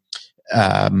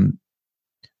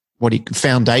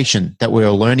foundation that we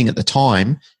were learning at the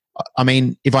time.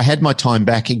 If I had my time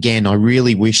back again, I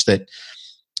really wish that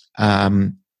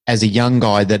as a young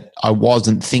guy that I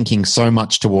wasn't thinking so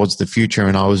much towards the future,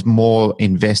 and I was more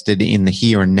invested in the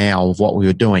here and now of what we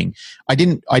were doing. I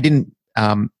didn't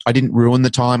ruin the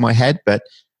time I had, but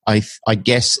I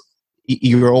guess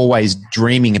you were always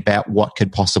dreaming about what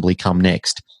could possibly come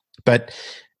next. But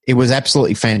it was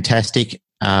absolutely fantastic.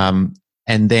 And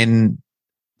then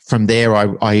from there,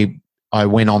 I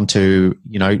went on to,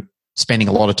 spending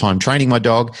a lot of time training my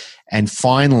dog, and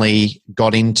finally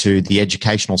got into the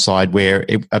educational side where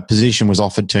a position was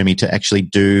offered to me to actually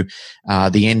do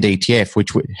the NDTF,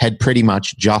 which had pretty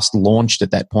much just launched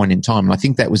at that point in time. And I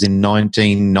think that was in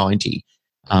 1990.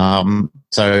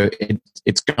 So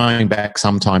it's going back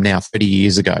sometime now, 30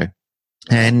 years ago.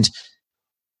 And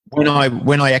when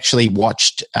I actually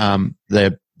watched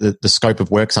the scope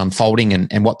of works unfolding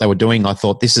and what they were doing, I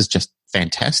thought, this is just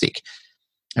fantastic.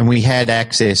 And we had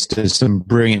access to some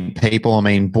brilliant people. I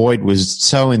mean, Boyd was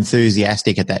so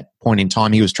enthusiastic at that point in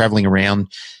time. He was traveling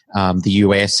around the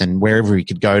US and wherever he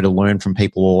could go to learn from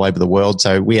people all over the world.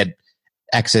 So we had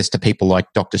access to people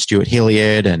like Dr. Stuart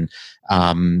Hilliard and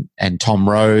Tom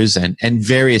Rose and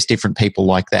various different people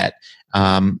like that.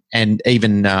 And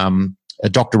even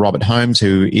Dr. Robert Holmes,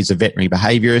 who is a veterinary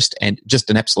behaviourist and just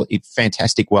an absolutely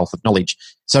fantastic wealth of knowledge.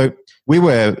 So we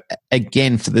were,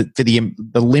 again, for the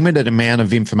limited amount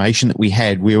of information that we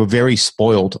had, we were very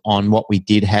spoiled on what we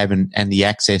did have and the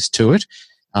access to it.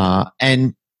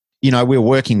 And, you know, we were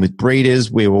working with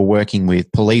breeders, we were working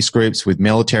with police groups, with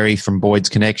military from Boyd's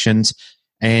connections.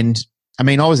 And, I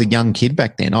mean, I was a young kid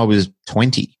back then. I was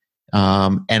 20.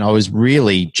 And I was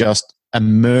really just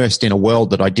immersed in a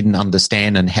world that I didn't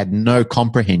understand and had no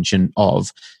comprehension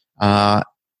of.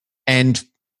 And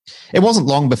it wasn't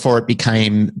long before it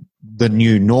became the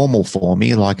new normal for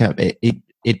me. Like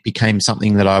it became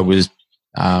something that I was,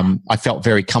 I felt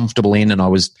very comfortable in, and I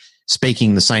was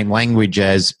speaking the same language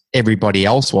as everybody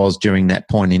else was during that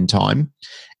point in time.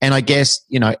 And I guess,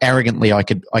 you know, arrogantly, I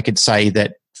could say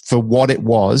that for what it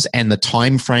was and the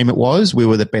time frame it was, we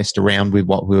were the best around with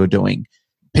what we were doing.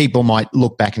 People might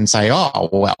look back and say, oh,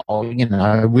 well, you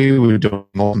know, we were doing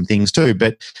awesome things too.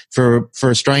 But for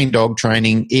Australian dog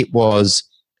training, it was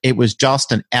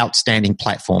just an outstanding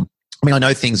platform. I mean, I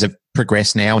know things have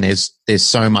progressed now, and there's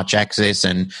so much access,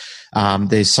 and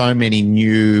there's so many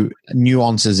new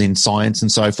nuances in science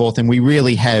and so forth, and we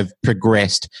really have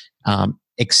progressed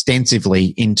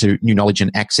extensively into new knowledge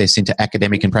and access into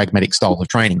academic and pragmatic style of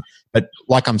training. But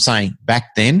like I'm saying, back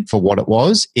then, for what it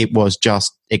was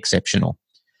just exceptional.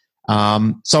 So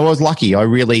I was lucky. I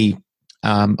really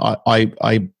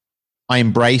I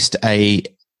embraced an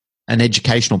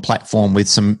educational platform with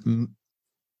some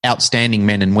outstanding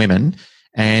men and women,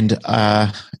 and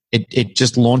it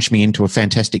just launched me into a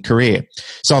fantastic career.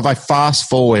 So if I fast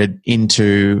forward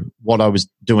into what I was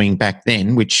doing back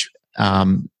then, which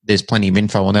there's plenty of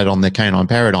info on that on the Canine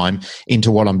Paradigm,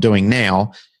 into what I'm doing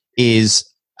now, is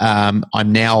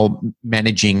I'm now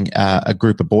managing a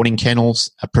group of boarding kennels,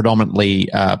 predominantly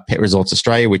Pet Resorts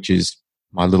Australia, which is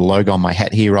my little logo on my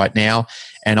hat here right now.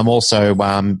 And I'm also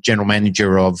general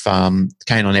manager of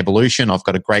Canine Evolution. I've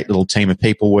got a great little team of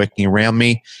people working around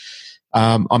me.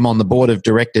 I'm on the board of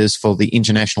directors for the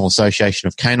International Association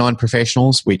of Canine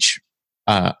Professionals, which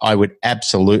I would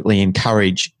absolutely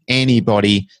encourage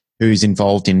anybody who's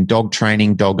involved in dog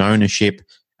training, dog ownership,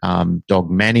 dog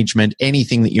management,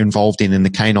 anything that you're involved in the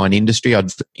canine industry.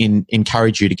 I'd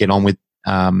encourage you to get on with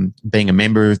being a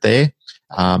member of there.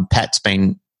 Pat's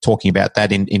been talking about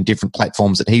that in different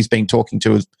platforms that he's been talking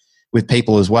to with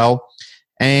people as well.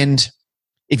 And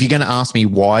if you're going to ask me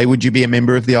why would you be a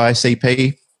member of the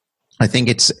ISCP, I think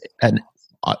it's I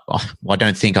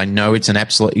know it's an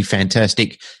absolutely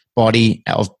fantastic body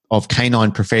of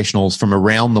canine professionals from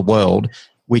around the world,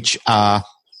 which are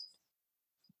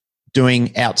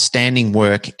doing outstanding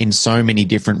work in so many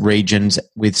different regions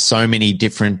with so many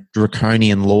different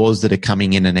draconian laws that are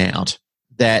coming in and out,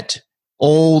 that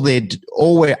all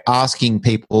we're asking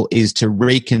people is to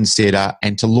reconsider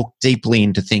and to look deeply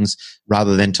into things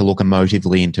rather than to look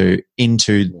emotively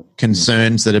into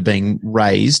concerns that are being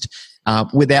raised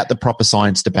without the proper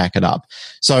science to back it up.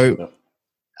 So,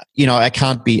 you know, I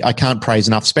can't praise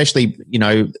enough, especially, you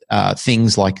know,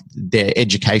 things like their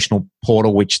educational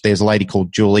portal, which there's a lady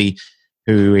called Julie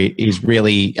who is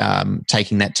really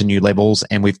taking that to new levels.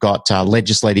 And we've got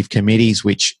legislative committees,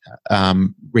 which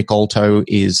Rick Alto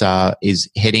is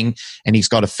heading, and he's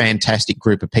got a fantastic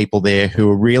group of people there who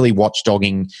are really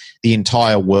watchdogging the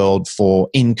entire world for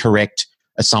incorrect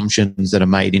assumptions that are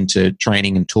made into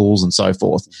training and tools and so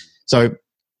forth. So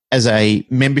as a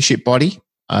membership body,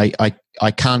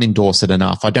 I can't endorse it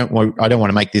enough. I don't want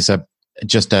to make this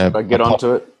just a get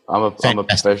onto it. I'm a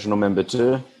professional member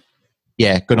too.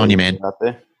 Yeah, good on you, man. Out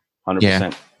there, 100%.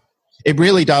 Yeah. It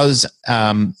really does.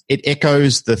 It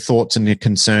echoes the thoughts and the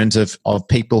concerns of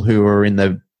people who are in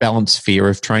the balance sphere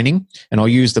of training. And I'll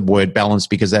use the word balance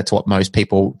because that's what most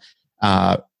people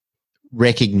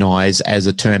recognize as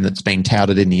a term that's been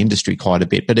touted in the industry quite a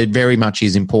bit. But it very much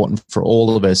is important for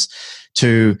all of us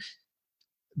to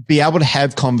be able to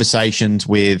have conversations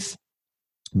with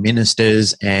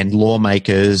ministers and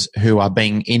lawmakers who are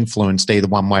being influenced either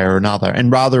one way or another.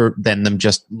 And rather than them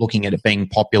just looking at it being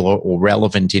popular or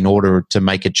relevant in order to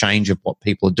make a change of what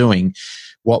people are doing,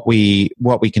 what we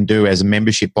can do as a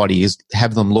membership body is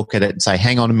have them look at it and say,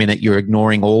 hang on a minute, you're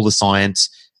ignoring all the science,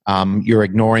 you're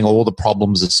ignoring all the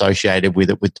problems associated with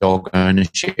it with dog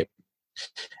ownership.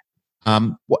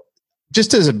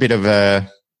 Just as a bit of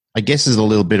a, I guess as a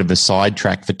little bit of a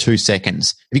sidetrack for 2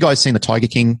 seconds, have you guys seen the Tiger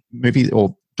King movie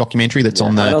or documentary that's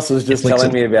on the Panos was just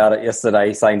telling me about it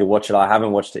yesterday, saying to watch it. I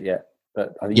haven't watched it yet,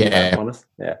 but I think honest.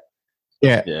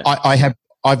 Yeah.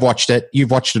 I've watched it.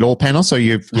 You've watched it all, Panos, or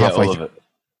you've halfway all through? of it.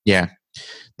 Yeah.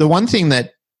 The one thing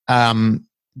that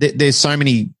there's so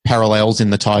many parallels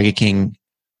in the Tiger King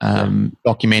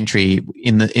documentary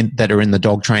that are in the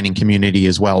dog training community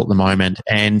as well at the moment,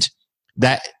 and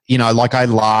that, you know, like I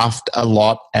laughed a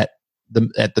lot at the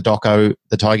doco,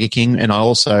 the Tiger King, and I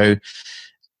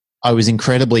was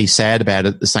incredibly sad about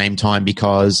it at the same time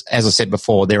because, as I said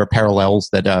before, there are parallels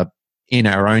that are in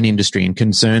our own industry and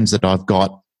concerns that I've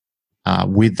got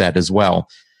with that as well.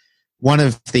 One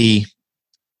of the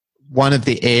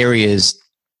areas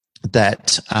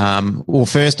that, well,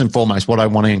 first and foremost, what I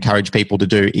want to encourage people to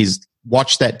do is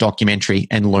watch that documentary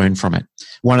and learn from it.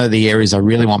 One of the areas I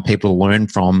really want people to learn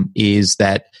from is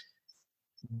that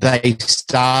they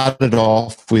started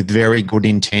off with very good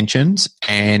intentions,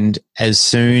 and as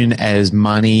soon as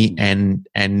money and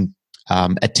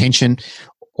attention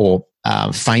or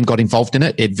fame got involved in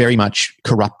it, it very much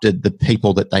corrupted the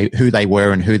people who they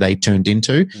were and who they turned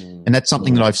into. And that's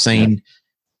something that I've seen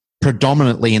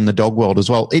predominantly in the dog world as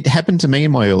well. It happened to me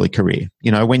in my early career.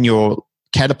 You know, when you're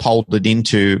catapulted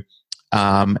into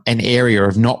an area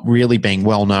of not really being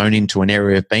well known into an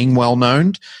area of being well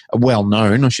known,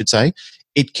 I should say,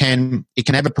 it can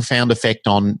have a profound effect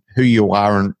on who you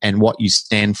are and what you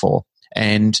stand for.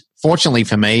 And fortunately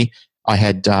for me, I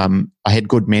had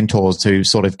good mentors who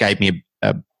sort of gave me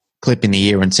a clip in the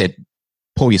ear and said,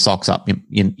 "Pull your socks up.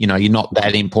 You know, you're not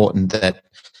that important that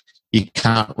you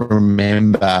can't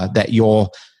remember that your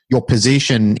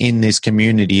position in this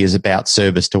community is about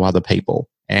service to other people."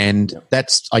 And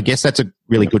I guess that's a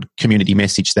really good community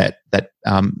message that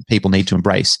people need to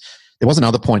embrace. There was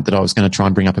another point that I was going to try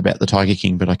and bring up about the Tiger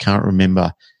King, but I can't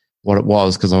remember what it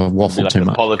was because I've waffled too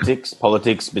much.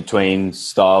 Politics between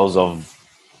styles of,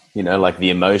 you know, like the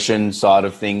emotion side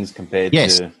of things compared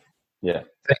to, yeah.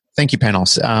 Thank you,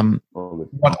 Panos.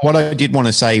 What I did want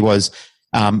to say was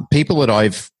people that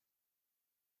I've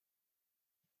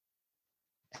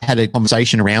had a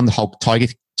conversation around the whole Tiger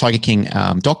King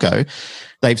doco,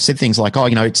 they've said things like, "Oh,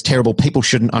 you know, it's terrible. People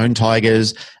shouldn't own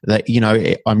tigers. That, you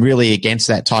know, I'm really against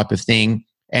that type of thing."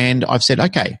 And I've said,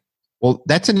 okay, well,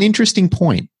 that's an interesting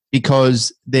point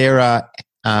because there are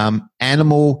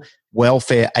animal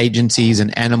welfare agencies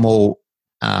and animal,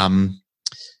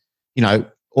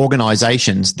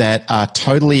 organizations that are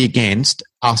totally against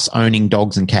us owning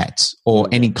dogs and cats or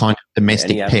any kind of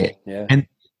domestic pet and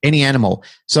any animal.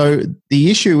 So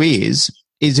the issue is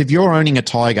if you're owning a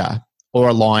tiger or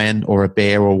a lion or a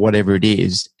bear or whatever it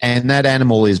is, and that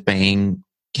animal is being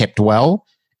kept well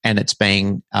and it's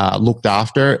being looked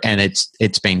after and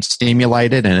it's being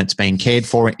stimulated and it's being cared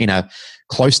for in a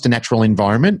close to natural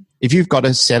environment, if you've got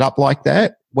a setup like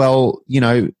that, well, you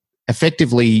know,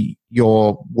 effectively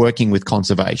you're working with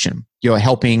conservation. You're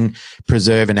helping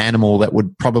preserve an animal that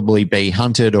would probably be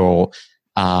hunted or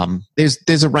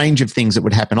there's a range of things that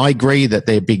would happen. I agree that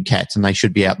they're big cats and they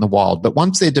should be out in the wild, but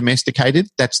once they're domesticated,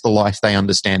 that's the life they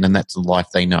understand and that's the life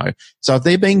they know. So if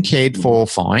they're being cared for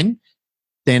fine,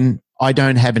 then I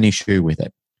don't have an issue with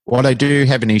it. What I do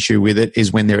have an issue with it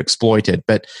is when they're exploited,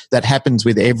 but that happens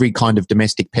with every kind of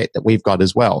domestic pet that we've got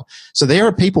as well. So there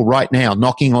are people right now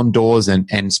knocking on doors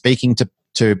and speaking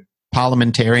to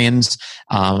parliamentarians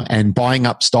and buying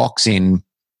up stocks in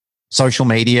social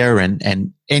media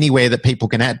and anywhere that people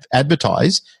can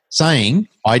advertise saying,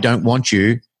 I don't want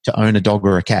you to own a dog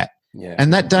or a cat. Yeah.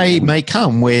 And that day may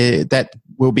come where that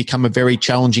will become a very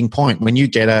challenging point when you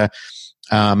get a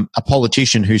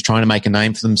politician who's trying to make a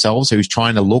name for themselves, who's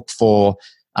trying to look for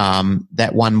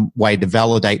that one way to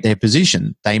validate their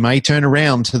position. They may turn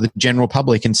around to the general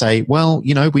public and say, well,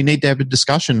 you know, we need to have a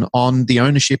discussion on the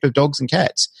ownership of dogs and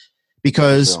cats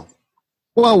because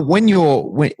well, when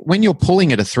you're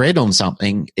pulling at a thread on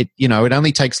something, it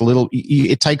only takes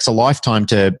it takes a lifetime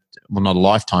to, well, not a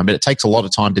lifetime, but it takes a lot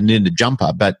of time to knit a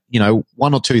jumper. But, you know,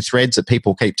 one or two threads that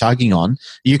people keep tugging on,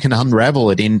 you can unravel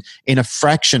it in a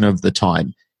fraction of the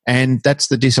time. And that's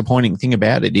the disappointing thing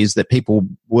about it is that people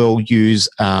will use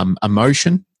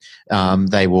emotion.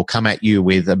 They will come at you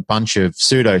with a bunch of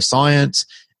pseudoscience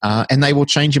and they will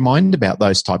change your mind about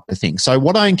those type of things. So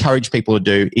what I encourage people to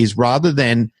do is, rather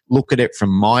than look at it from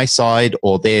my side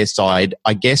or their side,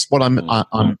 I guess what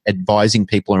I'm advising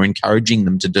people or encouraging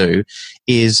them to do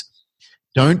is,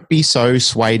 don't be so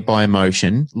swayed by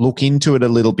emotion. Look into it a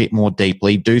little bit more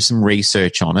deeply. Do some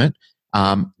research on it.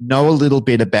 Know a little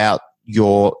bit about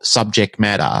your subject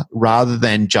matter, rather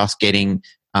than just getting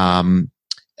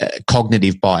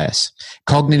cognitive bias.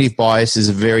 Cognitive bias is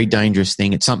a very dangerous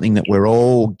thing. It's something that we're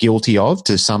all guilty of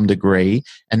to some degree,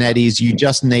 and that is, you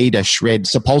just need a shred.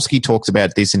 Sapolsky talks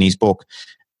about this in his book,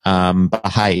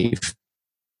 Behave.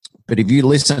 But if you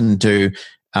listen to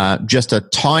just a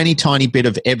tiny, tiny bit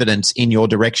of evidence in your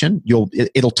direction,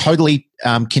 it'll totally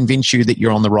convince you that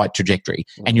you're on the right trajectory,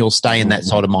 and you'll stay in that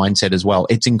sort of mindset as well.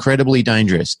 It's incredibly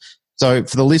dangerous. So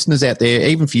for the listeners out there,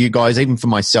 even for you guys, even for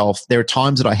myself, there are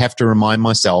times that I have to remind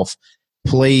myself,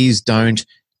 please don't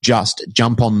just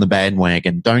jump on the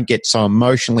bandwagon. Don't get so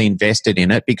emotionally invested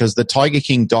in it, because the Tiger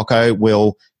King doco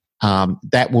will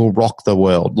rock the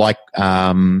world, like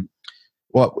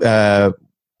what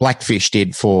Blackfish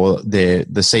did for the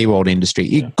SeaWorld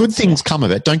industry. Good things come of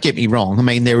it, don't get me wrong. I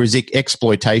mean, there is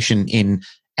exploitation in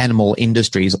animal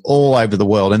industries all over the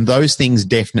world, and those things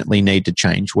definitely need to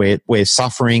change. Where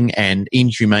suffering and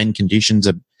inhumane conditions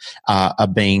are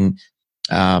being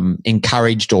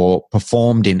encouraged or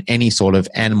performed in any sort of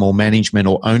animal management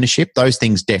or ownership, those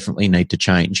things definitely need to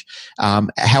change.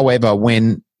 However,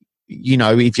 when,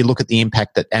 if you look at the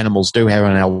impact that animals do have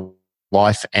on our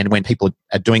life, and when people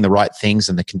are doing the right things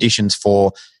and the conditions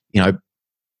for,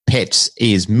 pets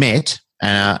is met,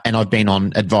 and I've been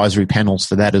on advisory panels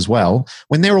for that as well,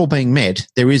 when they're all being met,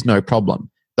 there is no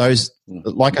problem. Those,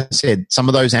 like I said, some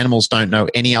of those animals don't know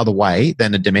any other way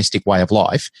than a domestic way of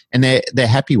life, and they're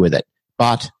happy with it.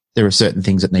 But there are certain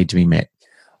things that need to be met.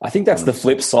 I think that's the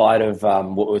flip side of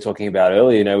what we were talking about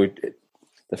earlier.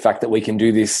 The fact that we can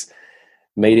do this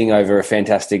meeting over a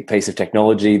fantastic piece of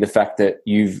technology, the fact that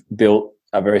you've built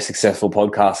a very successful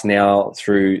podcast now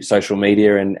through social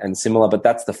media and similar, but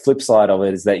that's the flip side of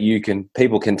it, is that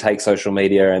people can take social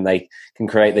media and they can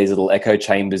create these little echo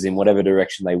chambers in whatever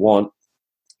direction they want.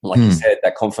 Like you said,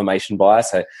 that confirmation bias.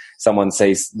 So someone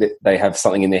sees that they have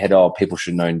something in their head, people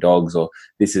should own dogs, or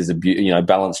this is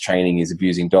balance training is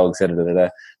abusing dogs.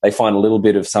 They find a little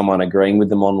bit of someone agreeing with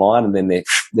them online, and then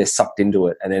they're sucked into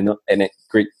it, and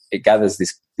it gathers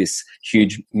this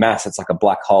huge mass. It's like a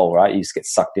black hole, right? You just get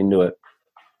sucked into it.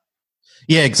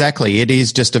 Yeah, exactly. It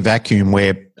is just a vacuum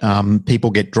where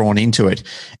people get drawn into it,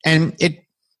 and it.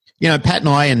 Pat and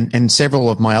I and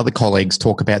several of my other colleagues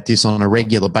talk about this on a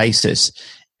regular basis.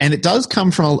 And it does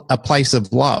come from a place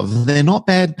of love. They're not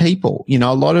bad people.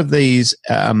 A lot of these,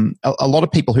 a lot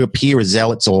of people who appear as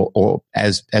zealots or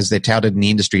as they're touted in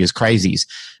the industry as crazies,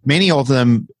 many of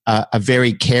them are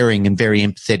very caring and very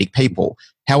empathetic people.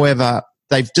 However,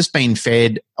 they've just been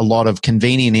fed a lot of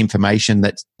convenient information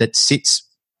that sits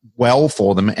well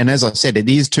for them. And as I said, it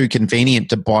is too convenient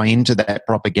to buy into that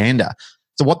propaganda.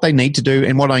 So what they need to do,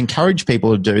 and what I encourage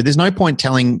people to do, there's no point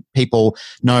telling people,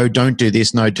 no, don't do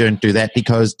this, no, don't do that,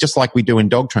 because just like we do in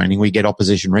dog training, we get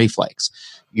opposition reflex.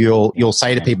 You'll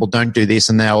say to people, don't do this,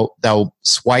 and they'll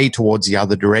sway towards the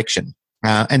other direction.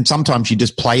 And sometimes you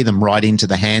just play them right into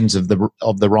the hands of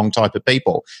the wrong type of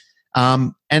people.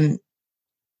 And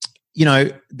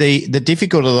the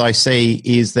difficulty that I see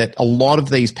is that a lot of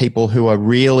these people who are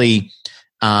really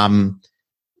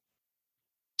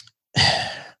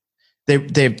they're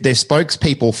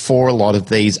spokespeople for a lot of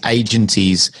these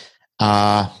agencies.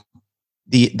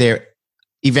 They're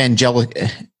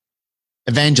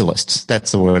evangelists.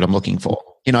 That's the word I'm looking for.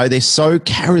 They're so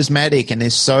charismatic and they're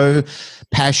so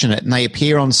passionate, and they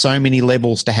appear on so many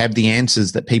levels to have the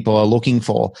answers that people are looking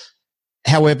for.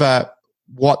 However,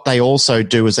 what they also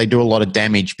do is they do a lot of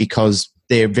damage because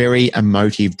they're very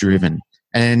emotive driven.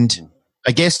 And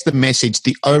I guess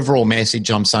the overall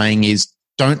message I'm saying is,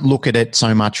 don't look at it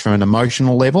so much from an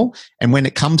emotional level. And when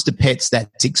it comes to pets,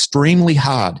 that's extremely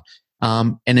hard.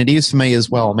 And it is for me as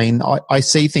well. I mean, I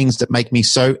see things that make me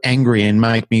so angry and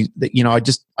make me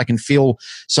that, I can feel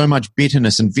so much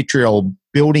bitterness and vitriol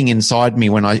building inside me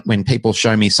when people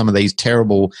show me some of these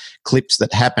terrible clips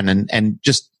that happen, and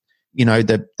just,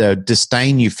 the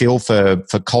disdain you feel for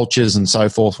cultures and so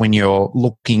forth when you're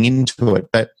looking into it.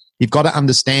 But you've got to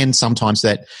understand sometimes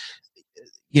that,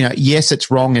 yes,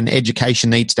 it's wrong and education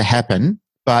needs to happen,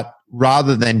 but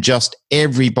rather than just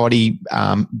everybody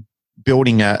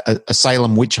building a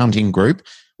Salem witch hunting group,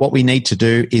 what we need to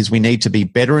do is we need to be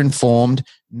better informed,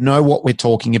 know what we're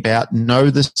talking about,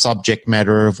 know the subject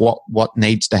matter of what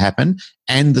needs to happen,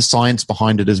 and the science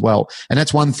behind it as well. And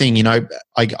that's one thing, you know,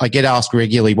 I get asked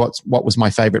regularly, what was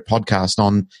my favorite podcast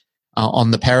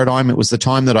on the paradigm. It was the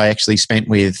time that I actually spent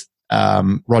with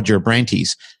Roger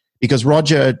Abrantes, because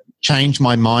Roger changed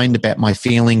my mind about my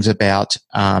feelings about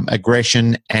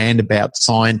aggression and about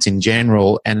science in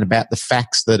general, and about the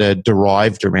facts that are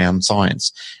derived around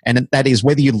science. And that is,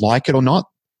 whether you like it or not,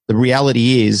 the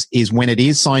reality is when it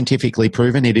is scientifically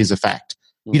proven, it is a fact.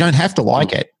 You don't have to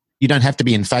like it. You don't have to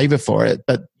be in favor for it.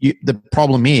 But the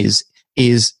problem is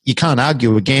you can't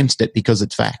argue against it because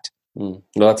it's fact. Well,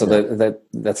 that's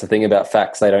the thing about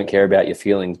facts. They don't care about your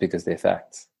feelings because they're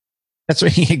facts. That's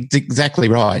exactly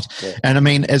right. Yeah. And I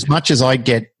mean, as much as I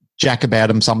get jack about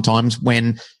them sometimes,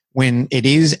 when it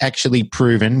is actually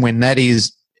proven, when that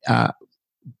is,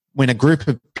 when a group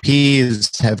of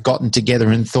peers have gotten together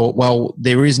and thought, well,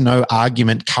 there is no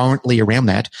argument currently around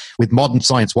that with modern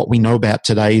science, what we know about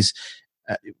today's,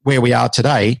 where we are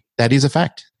today, that is a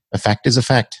fact. A fact is a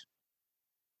fact.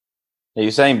 Now,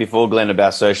 you're saying before, Glenn,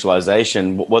 about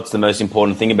socialization. What's the most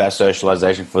important thing about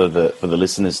socialization for the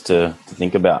listeners to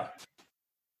think about?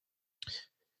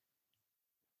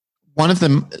 One of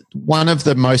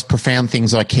the most profound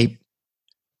things I keep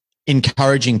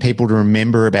encouraging people to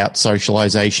remember about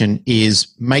socialization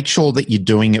is make sure that you're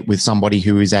doing it with somebody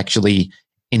who is actually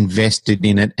invested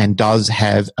in it and does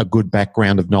have a good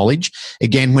background of knowledge.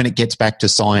 Again, when it gets back to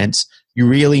science, you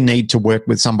really need to work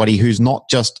with somebody who's not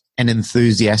just an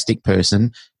enthusiastic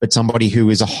person, but somebody who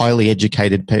is a highly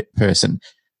educated person.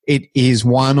 It is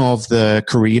one of the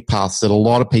career paths that a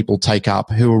lot of people take up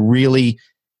who are really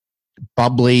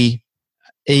bubbly,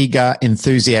 eager,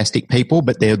 enthusiastic people,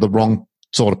 but they're the wrong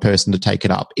sort of person to take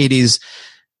it up. It is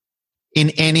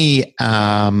in any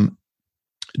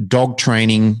dog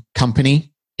training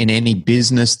company, in any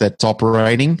business that's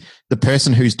operating, the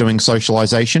person who's doing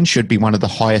socialization should be one of the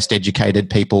highest educated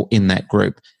people in that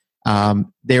group.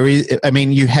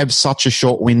 You have such a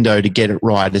short window to get it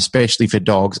right, especially for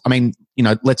dogs. I mean, you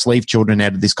know, let's leave children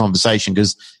out of this conversation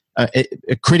because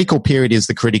a critical period is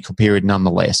the critical period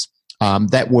nonetheless.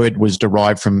 That word was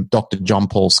derived from Dr. John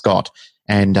Paul Scott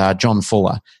and John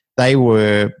Fuller. They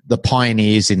were the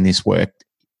pioneers in this work.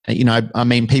 You know, I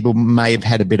mean, people may have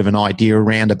had a bit of an idea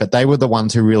around it, but they were the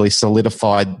ones who really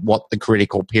solidified what the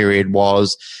critical period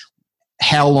was,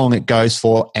 how long it goes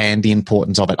for, and the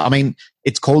importance of it. I mean,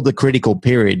 it's called the critical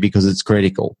period because it's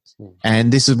critical.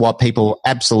 And this is what people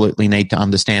absolutely need to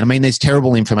understand. I mean, there's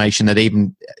terrible information that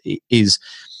even is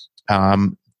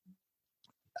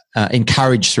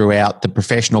encouraged throughout the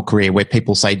professional career where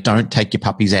people say don't take your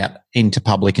puppies out into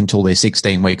public until they're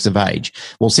 16 weeks of age.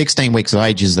 Well, 16 weeks of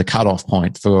age is the cutoff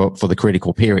point for the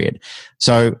critical period.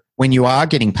 So when you are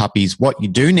getting puppies, what you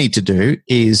do need to do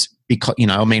is, because, you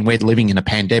know, I mean, we're living in a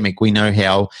pandemic. We know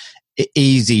how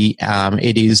easy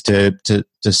it is to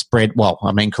spread. Well,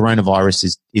 I mean,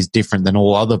 coronavirus is different than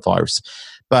all other viruses.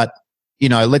 But, you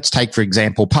know, let's take, for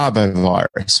example,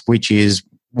 parvovirus, which is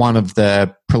one of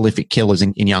the prolific killers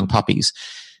in young puppies.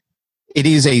 It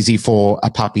is easy for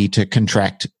a puppy to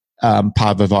contract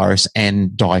parvovirus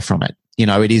and die from it. You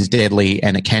know, it is deadly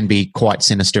and it can be quite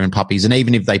sinister in puppies. And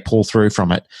even if they pull through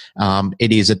from it,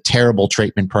 it is a terrible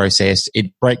treatment process.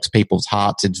 It breaks people's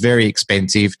hearts. It's very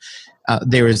expensive.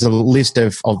 There is a list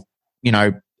of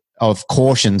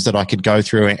cautions that I could go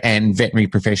through and veterinary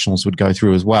professionals would go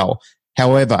through as well.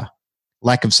 However,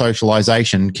 lack of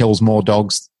socialization kills more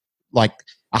dogs like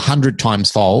 100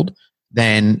 times fold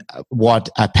than what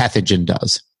a pathogen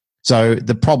does. So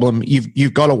the problem,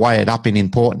 you've got to weigh it up in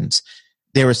importance.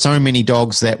 There are so many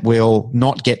dogs that will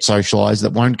not get socialized,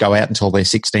 that won't go out until they're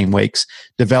 16 weeks,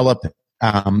 develop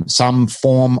some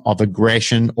form of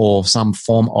aggression or some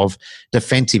form of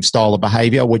defensive style of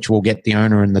behavior, which will get the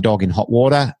owner and the dog in hot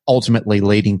water, ultimately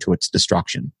leading to its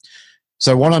destruction.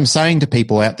 So what I'm saying to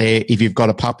people out there, if you've got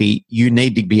a puppy, you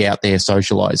need to be out there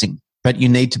socializing. But you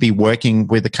need to be working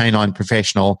with a canine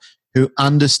professional who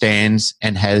understands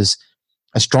and has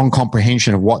a strong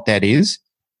comprehension of what that is,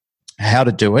 how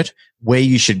to do it, where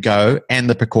you should go, and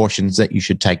the precautions that you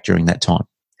should take during that time.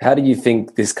 How do you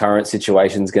think this current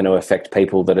situation is going to affect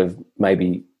people that have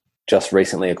maybe just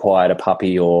recently acquired a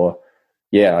puppy or,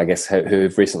 I guess,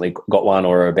 who've recently got one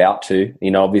or are about to?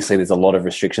 You know, obviously there's a lot of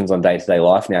restrictions on day-to-day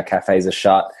life now. Cafes are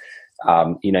shut.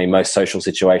 Most social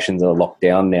situations are locked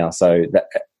down now. So that...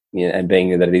 and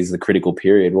being that it is the critical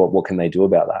period, what can they do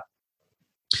about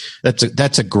that?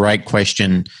 That's a great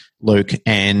question, Luke,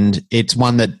 and it's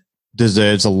one that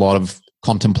deserves a lot of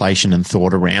contemplation and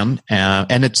thought around.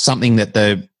 And it's something that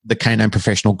the the canine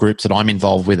professional groups that I'm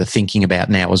involved with are thinking about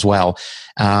now as well.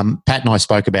 Pat and I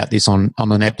spoke about this on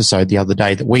an episode the other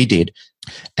day that we did.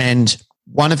 And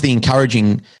one of the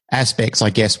encouraging aspects, I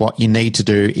guess, what you need to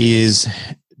do is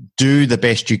do the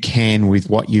best you can with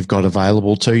what you've got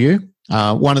available to you.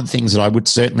 One of the things that I would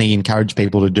certainly encourage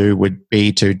people to do would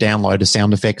be to download a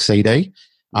sound effects CD,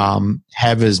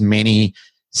 have as many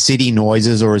city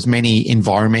noises or as many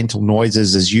environmental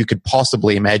noises as you could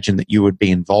possibly imagine that you would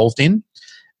be involved in.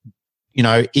 You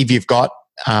know, if you've got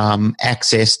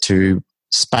access to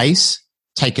space,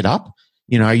 take it up.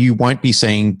 You know, you won't be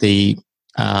seeing the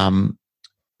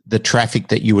traffic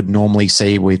that you would normally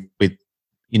see with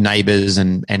your neighbours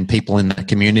and people in the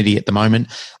community at the moment,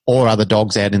 or other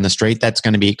dogs out in the street. That's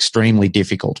going to be extremely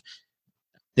difficult.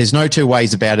 There's no two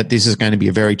ways about it. This is going to be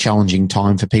a very challenging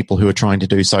time for people who are trying to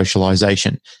do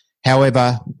socialisation.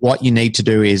 However, what you need to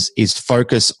do is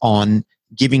focus on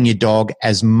giving your dog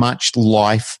as much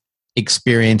life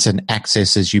experience and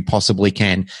access as you possibly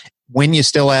can. When you're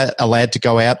still allowed to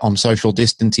go out on social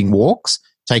distancing walks,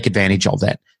 take advantage of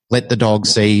that. Let the dog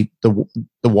see the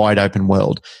wide open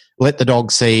world. Let the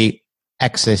dog see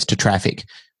access to traffic.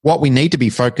 What we need to be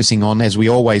focusing on, as we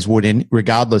always would,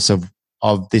 regardless of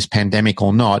this pandemic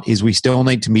or not, is we still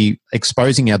need to be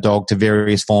exposing our dog to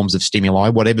various forms of stimuli,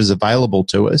 whatever's available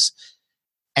to us,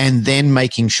 and then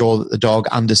making sure that the dog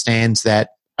understands that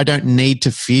I don't need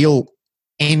to feel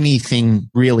anything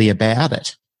really about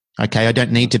it. Okay, I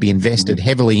don't need to be invested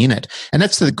heavily in it. And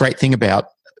that's the great thing about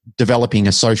developing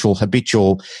a social,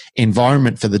 habitual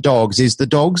environment for the dogs, is the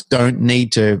dogs don't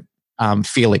need to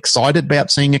feel excited about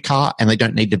seeing a car, and they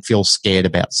don't need to feel scared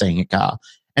about seeing a car.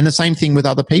 And the same thing with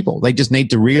other people. They just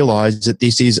need to realize that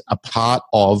this is a part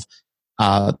of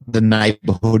the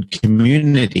neighborhood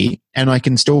community, and I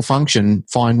can still function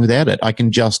fine without it. I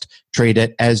can just treat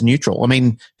it as neutral. I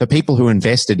mean, for people who are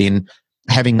invested in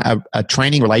having a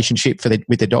training relationship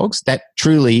with their dogs, that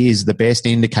truly is the best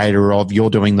indicator of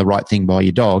you're doing the right thing by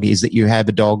your dog, is that you have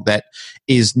a dog that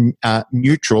is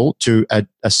neutral to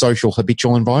a social,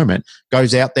 habitual environment,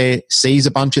 goes out there, sees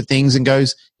a bunch of things and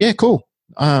goes, yeah, cool.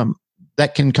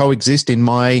 That can coexist in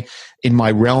my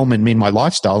realm and in my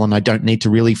lifestyle, and I don't need to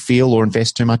really feel or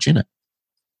invest too much in it.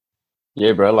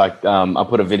 Yeah, bro. Like I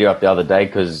put a video up the other day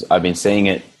because I've been seeing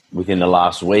it within the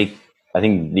last week. I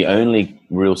think the only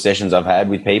real sessions I've had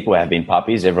with people have been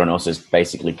puppies. Everyone else has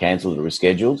basically cancelled or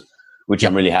rescheduled, which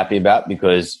I'm really happy about,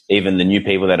 because even the new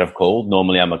people that have called,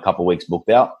 normally I'm a couple of weeks booked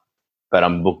out, but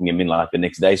I'm booking them in like the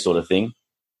next day sort of thing,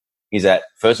 is that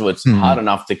first of all, it's hard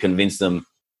enough to convince them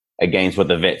against what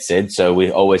the vet said. So we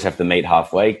always have to meet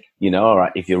halfway, you know, all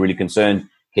right, if you're really concerned,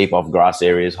 keep off grass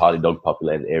areas, highly dog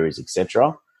populated areas,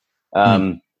 etc.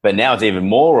 But now it's even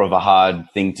more of a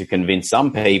hard thing to convince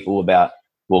some people about,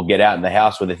 well, get out in the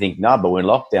house, where they think, no, but we're in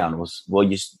lockdown. Well,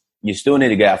 you still need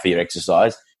to go out for your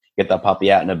exercise, get that puppy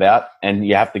out and about, and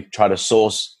you have to try to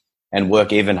source and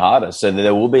work even harder. So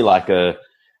there will be like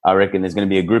I reckon there's going to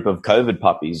be a group of COVID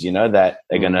puppies, you know, that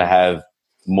are going to have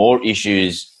more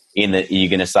issues you're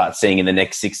going to start seeing in the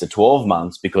next 6 to 12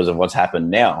 months because of what's happened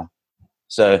now.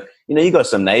 So, you know, you got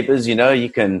some neighbors, you know, you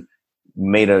can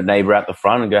meet a neighbor out the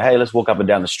front and go, hey, let's walk up and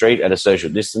down the street at a social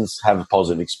distance, have a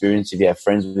positive experience if you have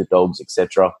friends with dogs,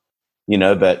 etc. You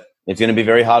know, but it's going to be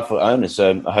very hard for owners.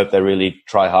 So I hope they really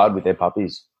try hard with their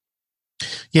puppies.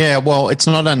 Yeah, well, it's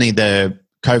not only the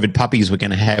COVID puppies we're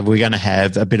going to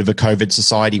have a bit of a COVID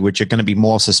society, which are going to be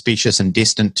more suspicious and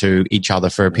distant to each other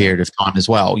for a period of time as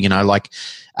well. You know, like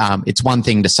it's one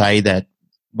thing to say that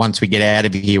once we get out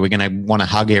of here, we're going to want to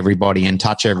hug everybody and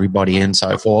touch everybody and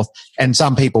so forth. And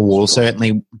some people will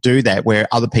certainly do that, where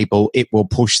other people, it will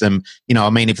push them. You know, I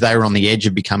mean, if they were on the edge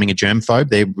of becoming a germphobe,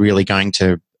 they're really going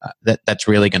to, that's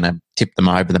really going to tip them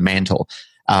over the mantle,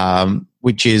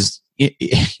 which is,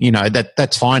 you know,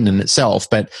 that's fine in itself.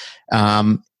 But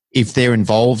if they're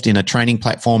involved in a training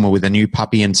platform or with a new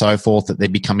puppy and so forth, that they're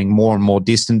becoming more and more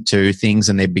distant to things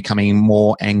and they're becoming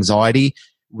more anxiety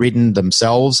ridden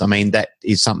themselves. I mean, that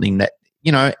is something that,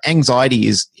 you know, anxiety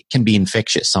can be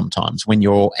infectious sometimes. When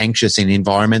you're anxious in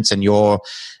environments and you're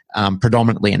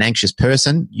predominantly an anxious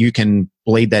person, you can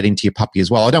bleed that into your puppy as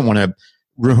well. I don't want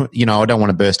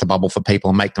to burst a bubble for people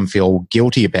and make them feel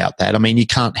guilty about that. I mean, you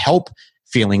can't help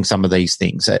feeling some of these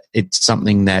things. It's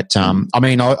something that, I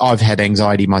mean, I've had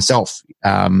anxiety myself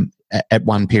at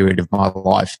one period of my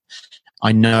life.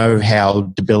 I know how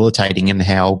debilitating and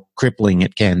how crippling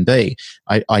it can be.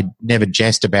 I never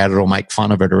jest about it or make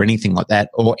fun of it or anything like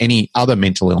that, or any other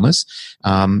mental illness.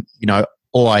 You know,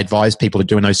 all I advise people to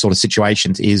do in those sort of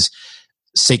situations is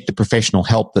seek the professional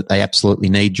help that they absolutely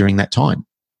need during that time.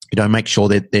 You know, make sure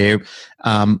that they're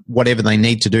whatever they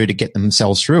need to do to get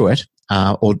themselves through it,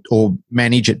 or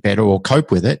manage it better or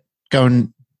cope with it, go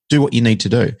and do what you need to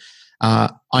do.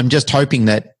 I'm just hoping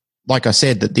that, like I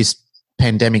said, that this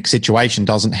pandemic situation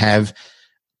doesn't have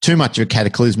too much of a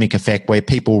cataclysmic effect where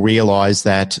people realize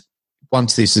that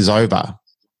once this is over,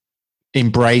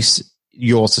 embrace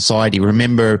your society.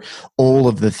 Remember all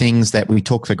of the things that we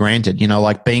took for granted,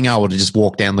 like being able to just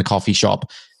walk down the coffee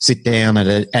shop, sit down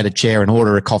at a chair and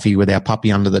order a coffee with our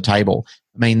puppy under the table.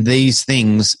 I mean, these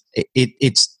things,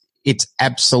 it's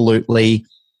absolutely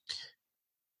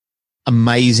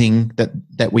amazing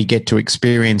that we get to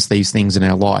experience these things in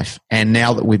our life. And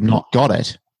now that we've not got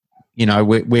it,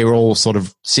 we're all sort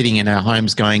of sitting in our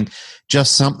homes going,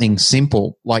 just something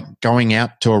simple like going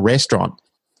out to a restaurant.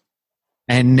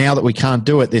 And now that we can't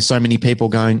do it, there's so many people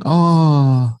going,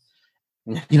 I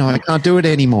can't do it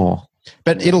anymore.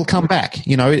 But it'll come back,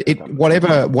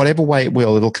 whatever way it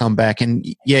will, it'll come back. And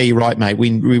yeah, you're right, mate.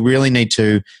 We really need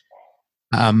to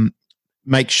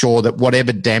make sure that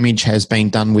whatever damage has been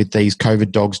done with these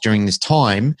COVID dogs during this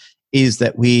time is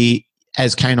that we,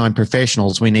 as canine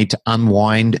professionals, we need to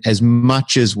unwind as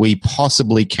much as we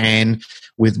possibly can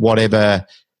with whatever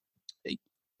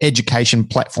education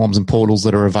platforms and portals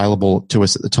that are available to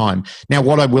us at the time. Now,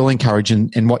 what I will encourage,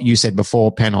 and what you said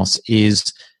before, Panos,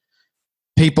 is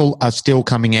people are still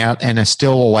coming out and are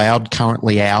still allowed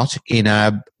currently out in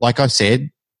like I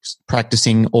said,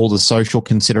 practicing all the social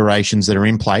considerations that are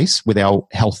in place with our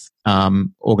health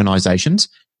organisations.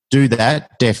 Do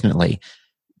that, definitely.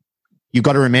 You've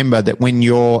got to remember that when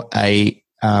you're a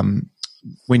canine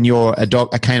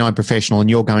professional and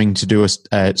you're going to do a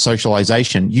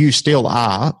socialisation, you still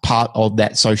are part of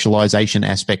that socialisation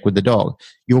aspect with the dog.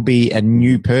 You'll be a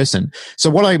new person. So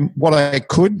what I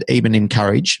could even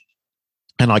encourage,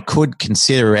 and I could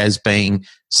consider as being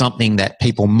something that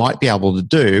people might be able to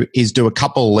do, is do a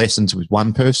couple of lessons with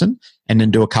one person and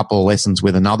then do a couple of lessons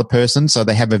with another person, so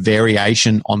they have a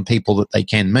variation on people that they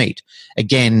can meet.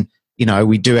 Again,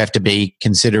 we do have to be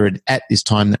considerate at this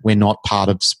time that we're not part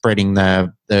of spreading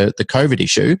the COVID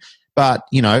issue. But,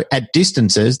 at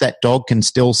distances, that dog can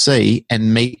still see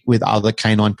and meet with other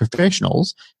canine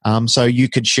professionals. So you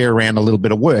could share around a little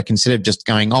bit of work instead of just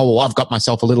going, oh, well, I've got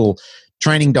myself a little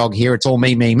training dog here. It's all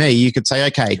me, me, me. You could say,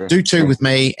 okay, do two with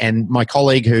me and my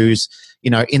colleague who's,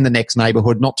 in the next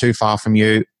neighborhood, not too far from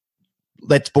you.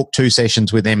 Let's book 2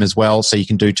 sessions with them as well, so you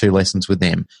can do 2 lessons with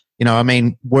them.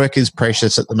 Work is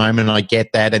precious at the moment, and I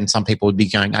get that. And some people would be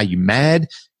going, are you mad?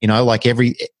 Like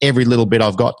every little bit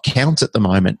I've got counts at the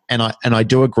moment. And I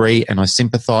do agree, and I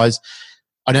sympathise.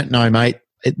 I don't know, mate.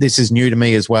 This is new to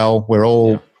me as well. We're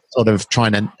all sort of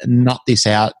trying to nut this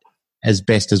out as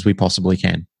best as we possibly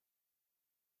can.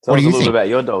 Tell us a little bit about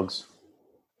your dogs.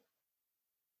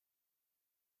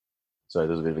 Sorry,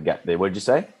 there's a bit of a gap there. What did you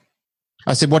say?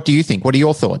 I said, what do you think? What are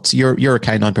your thoughts? You're a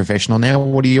canine professional now.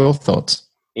 What are your thoughts?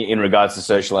 In regards to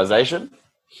socialization?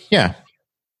 Yeah.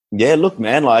 Yeah, look,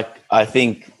 man, I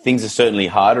think things are certainly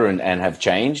harder and have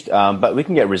changed, but we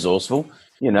can get resourceful.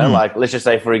 Let's just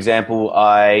say, for example,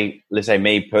 let's say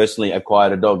me personally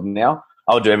acquired a dog now.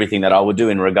 I'll do everything that I would do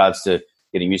in regards to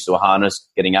getting used to a harness,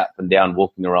 getting up and down,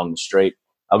 walking around the street.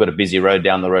 I've got a busy road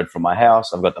down the road from my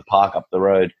house. I've got the park up the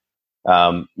road.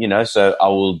 So I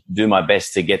will do my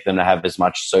best to get them to have as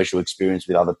much social experience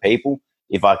with other people.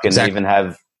 If I can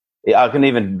I can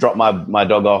even drop my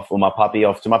dog off or my puppy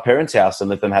off to my parents' house and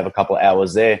let them have a couple of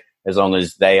hours there, as long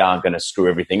as they aren't going to screw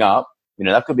everything up.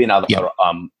 That could be another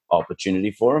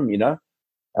opportunity for them,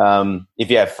 If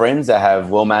you have friends that have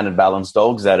well-mannered, balanced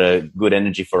dogs that are good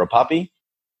energy for a puppy,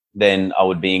 then I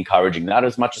would be encouraging that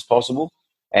as much as possible.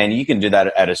 And you can do that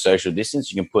at a social distance.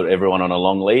 You can put everyone on a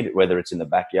long lead, whether it's in the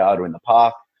backyard or in the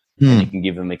park, and you can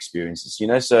give them experiences,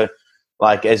 So,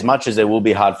 as much as it will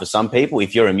be hard for some people,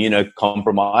 if you're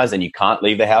immunocompromised and you can't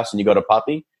leave the house and you got a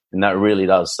puppy, then that really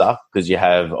does suck, because you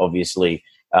have obviously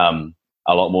a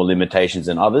lot more limitations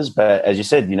than others. But as you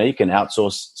said, you can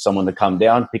outsource someone to come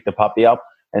down, pick the puppy up,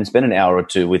 and spend an hour or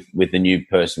two with the new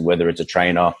person, whether it's a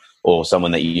trainer or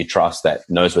someone that you trust that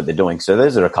knows what they're doing. So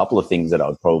those are a couple of things that I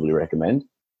would probably recommend.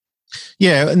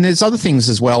 Yeah, and there's other things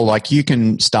as well. Like you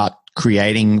can start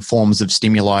creating forms of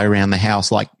stimuli around the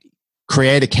house, like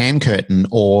create a can curtain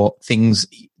or things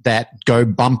that go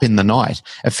bump in the night.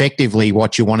 Effectively,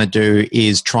 what you want to do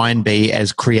is try and be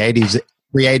as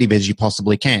creative as you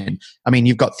possibly can. I mean,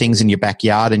 you've got things in your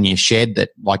backyard and your shed that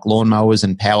like lawnmowers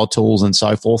and power tools and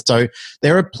so forth. So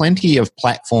there are plenty of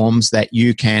platforms that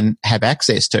you can have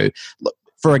access to. Look,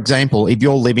 for example, if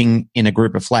you're living in a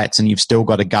group of flats and you've still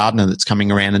got a gardener that's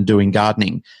coming around and doing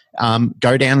gardening,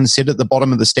 go down and sit at the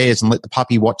bottom of the stairs and let the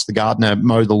puppy watch the gardener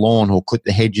mow the lawn or clip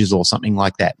the hedges or something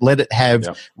like that. Let it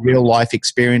have real life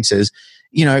experiences.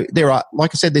 there are,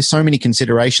 like I said, there's so many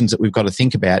considerations that we've got to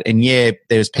think about. And yeah,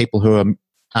 there's people who are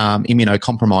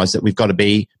immunocompromised that we've got to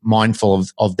be mindful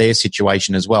of their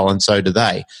situation as well, and so do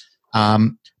they.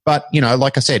 But,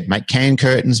 like I said, make can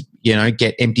curtains,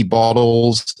 get empty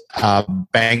bottles,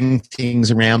 bang things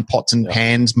around pots and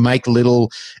pans, make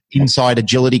little inside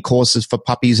agility courses for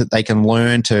puppies that they can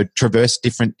learn to traverse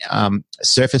different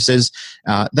surfaces.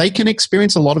 They can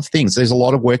experience a lot of things. There's a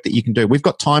lot of work that you can do. We've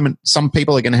got time, and some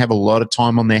people are going to have a lot of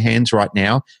time on their hands right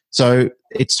now. So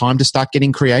it's time to start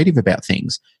getting creative about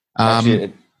things. Yeah,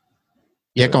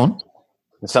 go on.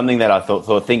 Something that I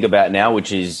think about now,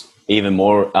 which is even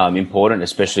more important,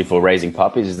 especially for raising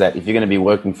puppies, is that if you're going to be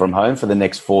working from home for the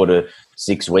next 4 to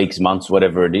 6 weeks, months,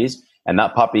 whatever it is, and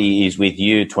that puppy is with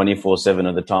you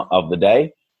 24/7 of the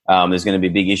day, there's going to be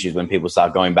big issues when people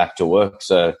start going back to work.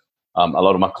 So a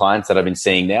lot of my clients that I've been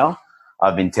seeing now,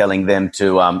 I've been telling them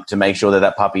to make sure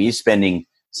that puppy is spending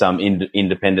some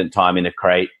independent time in a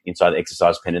crate, inside the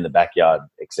exercise pen, in the backyard,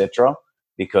 etc.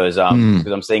 Because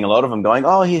I'm seeing a lot of them going,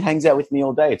 oh, he hangs out with me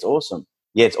all day. It's awesome.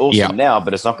 Yeah, it's awesome now,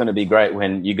 but it's not going to be great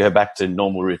when you go back to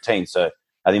normal routine. So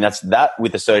I think that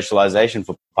with the socialization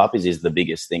for puppies is the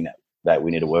biggest thing that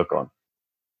we need to work on.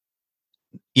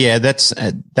 Yeah, that's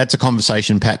a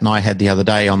conversation Pat and I had the other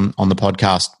day on the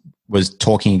podcast, was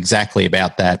talking exactly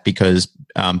about that, because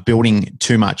building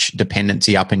too much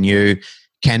dependency up in you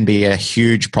can be a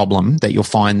huge problem that you'll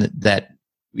find that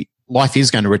life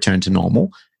is going to return to normal.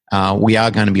 We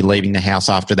are going to be leaving the house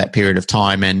after that period of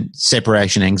time, and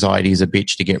separation anxiety is a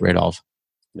bitch to get rid of.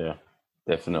 Yeah,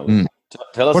 definitely.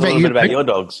 Tell us a little bit about your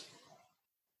dogs.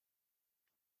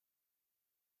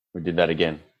 We did that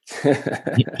again.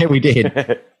 Yeah, we did.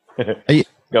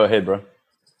 Go ahead, bro.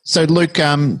 So, Luke,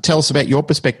 tell us about your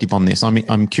perspective on this.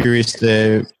 I'm curious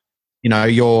to,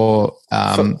 your.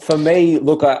 For me,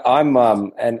 look, I'm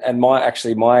and my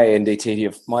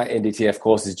NDTF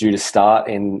course is due to start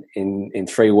in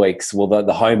 3 weeks. Well,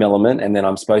 the home element, and then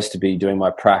I'm supposed to be doing my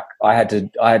prac. I had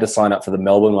to sign up for the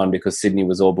Melbourne one because Sydney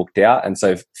was all booked out, and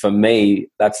so for me,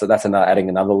 that's adding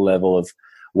another level of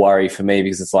worry for me,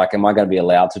 because it's like, am I going to be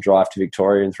allowed to drive to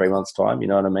Victoria in 3 months' time? You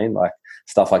know what I mean? Like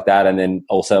stuff like that. And then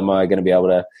also, am I going to be able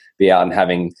to be out and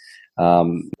having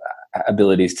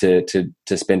abilities to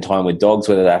spend time with dogs,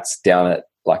 whether that's down at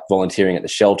like volunteering at the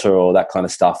shelter or that kind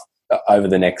of stuff, over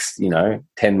the next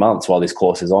 10 months while this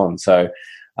course is on. So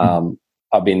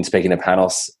I've been speaking to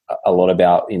Panos a lot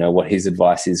about what his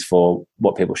advice is for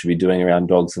what people should be doing around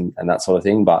dogs and that sort of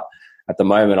thing. But at the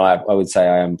moment, I would say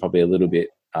I am probably a little bit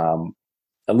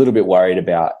worried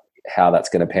about how that's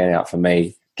going to pan out for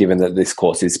me, given that this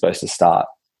course is supposed to start,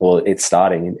 or it's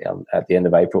starting at the end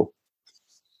of April.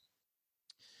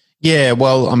 Yeah,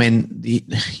 well, I mean,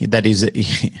 that is,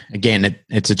 again,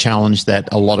 it's a challenge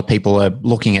that a lot of people are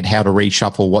looking at, how to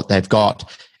reshuffle what they've got.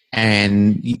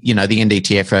 And, the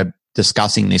NDTF are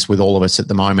discussing this with all of us at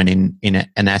the moment in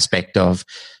an aspect of,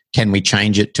 can we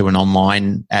change it to an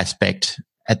online aspect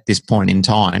at this point in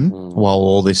time while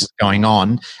all this is going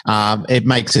on? It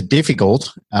makes it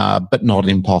difficult, but not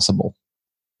impossible.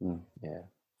 Yeah.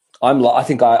 I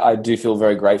think I do feel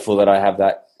very grateful that I have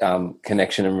that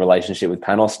connection and relationship with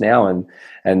Panos now, and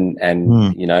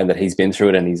that he's been through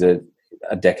it, and he's a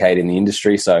decade in the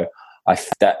industry. So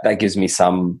that gives me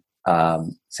some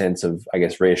sense of, I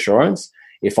guess, reassurance.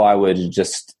 If I were to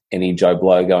just any Joe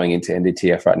Blow going into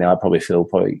NDTF right now, I'd probably feel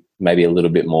maybe a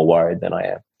little bit more worried than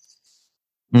I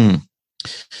am.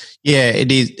 Yeah,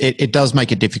 it is. It does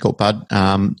make it difficult, bud.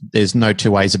 There's no two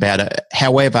ways about it.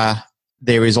 However,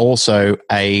 there is also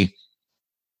a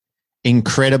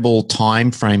incredible time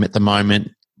frame at the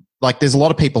moment. Like, there's a lot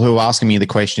of people who are asking me the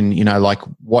question, like,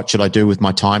 what should I do with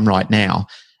my time right now?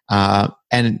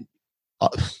 And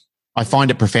I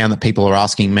find it profound that people are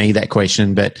asking me that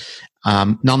question, but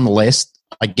nonetheless,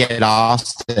 I get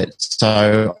asked it.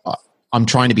 So I'm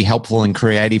trying to be helpful and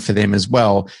creative for them as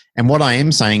well. And what I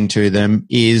am saying to them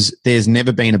is, there's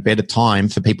never been a better time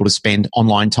for people to spend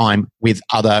online time with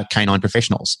other canine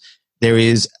professionals. There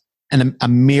is a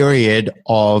myriad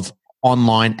of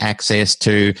online access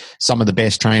to some of the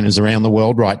best trainers around the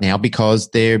world right now, because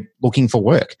they're looking for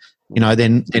work.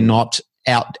 They're not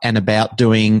out and about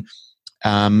doing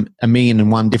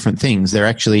 1,000,001 different things. They're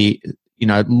actually,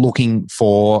 looking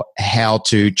for how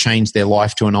to change their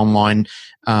life to an online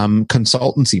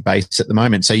consultancy base at the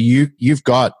moment. So you've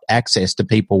got access to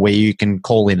people where you can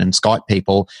call in and Skype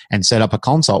people and set up a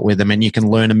consult with them, and you can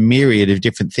learn a myriad of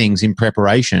different things in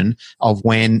preparation of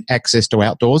when access to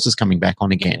outdoors is coming back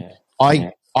on again.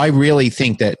 I really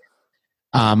think that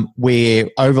we're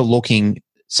overlooking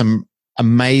some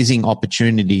amazing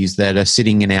opportunities that are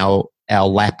sitting in our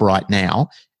lap right now.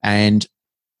 And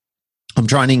I'm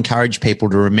trying to encourage people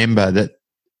to remember that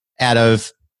out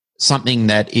of something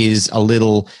that is a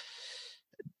little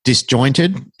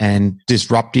disjointed and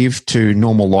disruptive to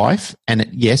normal life, and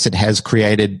yes, it has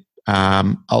created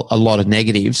a lot of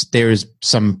negatives, there is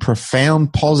some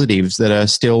profound positives that are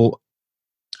still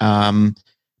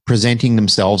presenting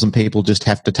themselves, and people just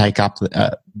have to take up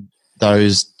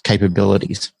those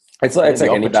capabilities. It's like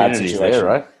any bad situation, there,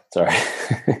 right? Sorry,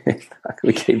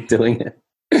 we keep doing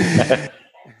it.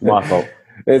 My fault.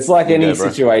 It's like any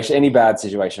situation, any bad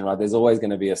situation, right? There's always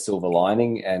going to be a silver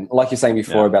lining, and like you're saying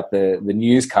before about the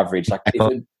news coverage, like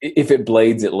if it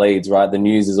bleeds, it leads, right? The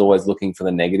news is always looking for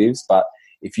the negatives, but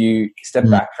if you step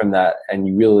back from that and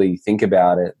you really think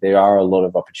about it, there are a lot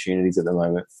of opportunities at the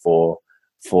moment for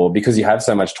because you have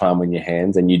so much time on your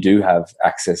hands and you do have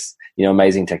access,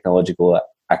 amazing technological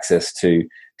access to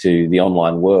the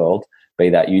online world,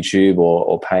 be that YouTube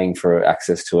or paying for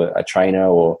access to a trainer,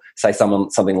 or say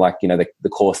something like, the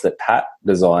course that Pat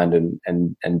designed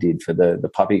and did for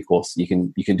the puppy course. You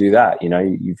can do that.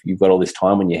 You've got all this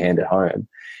time on your hand at home.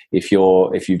 If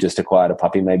you've just acquired a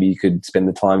puppy, maybe you could spend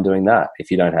the time doing that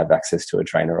if you don't have access to a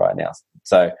trainer right now.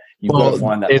 So you've got to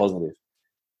find that positive.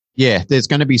 Yeah, there's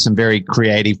going to be some very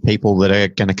creative people that are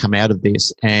going to come out of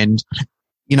this. And,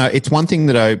 it's one thing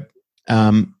that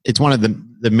it's one of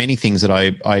the many things that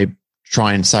I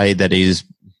try and say that is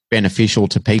beneficial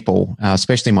to people,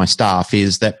 especially my staff,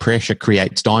 is that pressure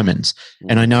creates diamonds.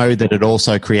 And I know that it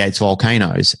also creates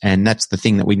volcanoes. And that's the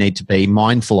thing that we need to be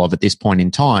mindful of at this point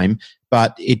in time.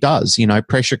 But it does,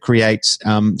 pressure creates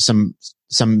some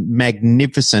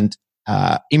magnificent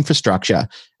infrastructure.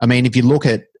 I mean, if you look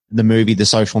at the movie The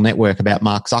Social Network about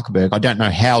Mark Zuckerberg, I don't know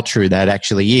how true that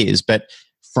actually is, but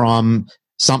from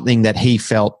something that he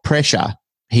felt pressure,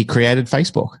 he created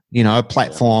Facebook, a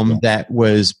platform that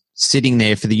was sitting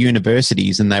there for the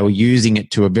universities, and they were using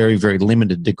it to a very, very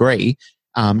limited degree,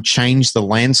 changed the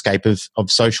landscape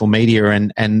of social media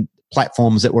and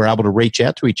platforms that were able to reach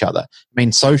out to each other. I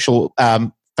mean,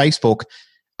 Facebook,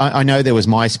 I know there was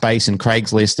MySpace and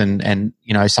Craigslist and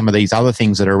some of these other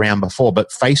things that are around before, but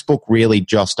Facebook really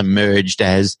just emerged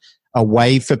as a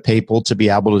way for people to be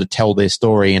able to tell their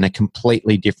story in a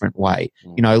completely different way.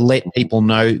 Let people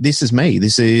know, this is me,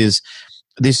 this is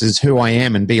who I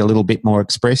am, and be a little bit more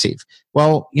expressive.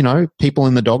 Well, people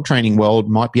in the dog training world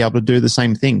might be able to do the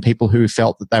same thing. People who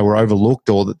felt that they were overlooked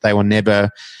or that they were never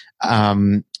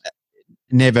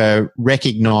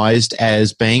recognized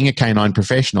as being a canine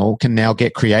professional can now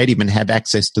get creative and have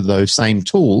access to those same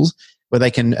tools, where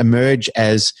they can emerge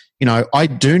as, I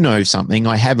do know something,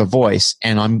 I have a voice,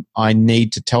 and I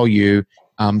need to tell you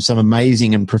some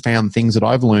amazing and profound things that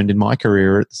I've learned in my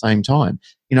career at the same time.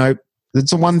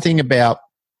 That's the one thing about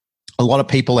a lot of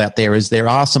people out there, is there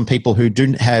are some people who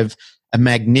do have a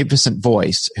magnificent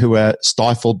voice, who are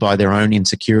stifled by their own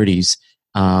insecurities,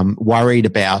 worried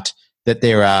about that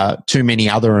there are too many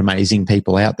other amazing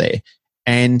people out there.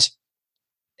 And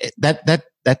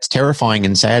that's terrifying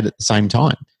and sad at the same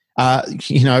time.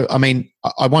 I mean,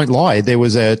 I won't lie. There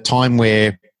was a time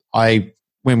where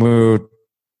when we were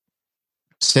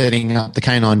setting up the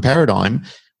canine paradigm,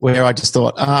 where I just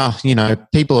thought,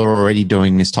 people are already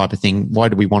doing this type of thing. Why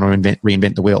do we want to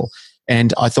reinvent the wheel?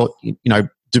 And I thought,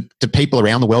 do people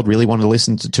around the world really want to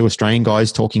listen to two Australian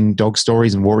guys talking dog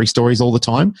stories and worry stories all the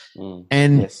time?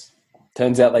 And yes.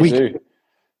 Turns out they do.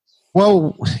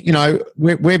 Well,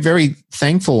 we're very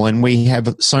thankful, and we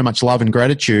have so much love and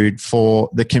gratitude for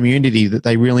the community that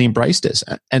they really embraced us.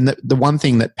 And the one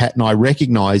thing that Pat and I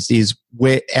recognized is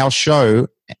where our show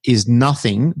is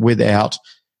nothing without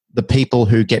the people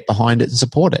who get behind it and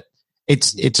support it.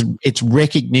 It's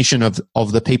recognition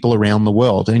of the people around the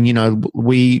world. And,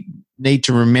 we need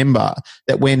to remember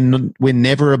that we're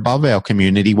never above our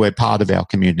community. We're part of our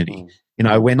community.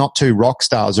 We're not two rock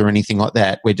stars or anything like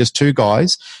that. We're just two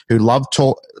guys who love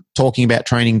talking about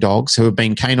training dogs, who have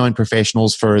been canine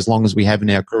professionals for as long as we have in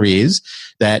our careers,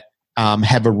 that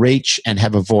have a reach and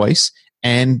have a voice.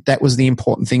 And that was the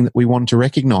important thing that we wanted to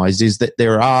recognize, is that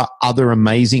there are other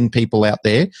amazing people out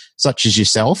there, such as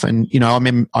yourself. And,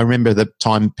 I remember the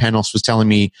time Panos was telling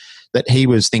me that he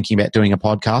was thinking about doing a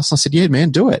podcast. I said, yeah, man,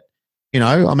 do it.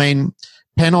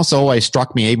 Panos always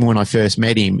struck me, even when I first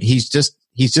met him. He's just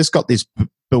got this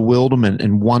bewilderment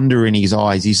and wonder in his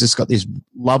eyes. He's just got this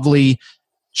lovely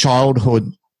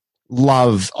childhood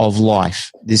love of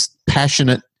life, this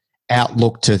passionate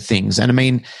outlook to things.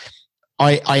 And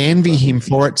I envy him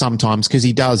for it sometimes, because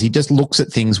he does. He just looks at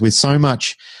things with so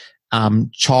much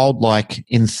childlike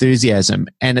enthusiasm.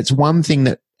 And it's one thing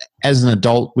that as an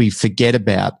adult we forget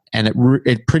about, and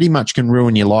it pretty much can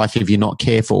ruin your life if you're not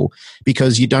careful,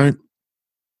 because you don't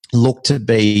look to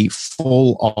be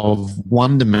full of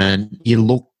wonderment. You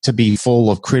look to be full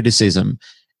of criticism.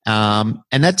 And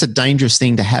that's a dangerous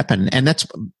thing to happen. And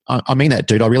I mean that,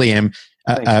 dude. I really am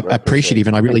appreciative,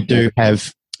 and I really do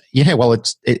have. Yeah, well,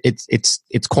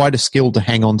 it's quite a skill to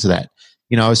hang on to that.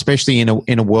 You know, especially in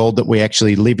a world that we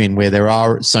actually live in, where there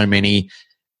are so many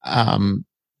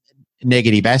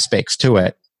negative aspects to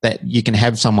it, that you can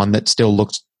have someone that still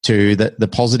looks to the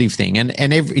positive thing. And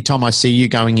every time I see you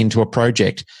going into a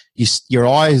project, your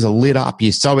eyes are lit up.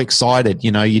 You're so excited.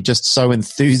 You know, you're just so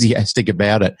enthusiastic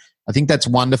about it. I think that's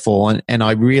wonderful, and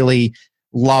I really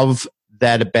love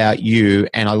that about you,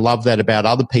 and I love that about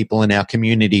other people in our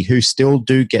community who still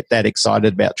do get that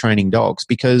excited about training dogs,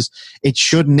 because it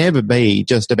should never be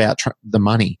just about the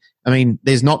money. I mean,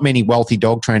 there's not many wealthy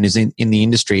dog trainers in the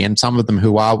industry, and some of them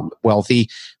who are wealthy,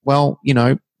 well, you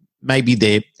know, maybe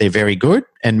they're very good,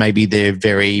 and maybe they're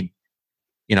very,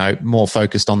 you know, more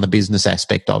focused on the business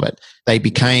aspect of it. They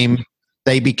became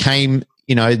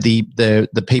you know,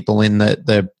 the people in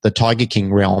the Tiger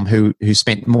King realm who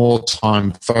spent more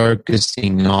time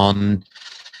focusing on,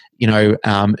 you know,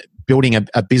 building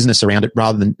a business around it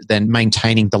rather than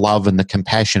maintaining the love and the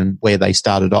compassion where they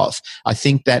started off. I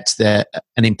think that's an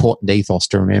important ethos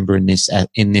to remember in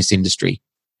this industry.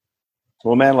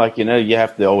 Well, man, like, you know, you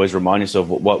have to always remind yourself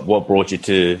what brought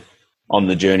you on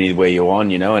the journey where you're on,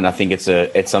 you know, and I think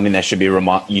it's something that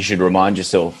you should remind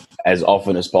yourself as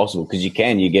often as possible, because you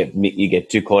get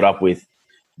too caught up with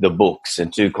the books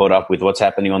and too caught up with what's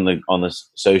happening on the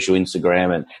social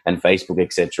Instagram and Facebook,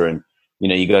 etc. And, you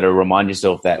know, you got to remind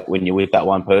yourself that when you're with that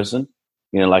one person,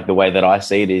 you know, like the way that I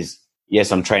see it is,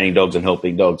 yes, I'm training dogs and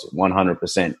helping dogs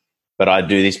 100%, but I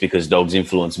do this because dogs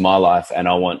influence my life, and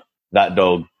I want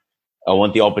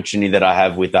the opportunity that I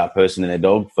have with that person and their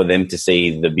dog for them to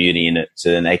see the beauty in it,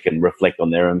 so then they can reflect on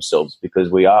their own selves,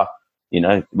 because we are, you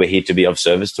know, we're here to be of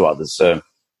service to others. So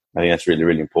I think that's really,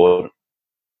 really important.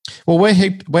 Well,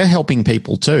 we're helping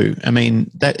people too. I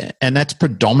mean, that's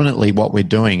predominantly what we're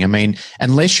doing. I mean,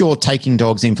 unless you're taking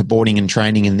dogs in for boarding and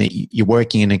training, and you're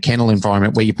working in a kennel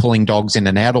environment where you're pulling dogs in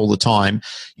and out all the time,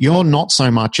 you're not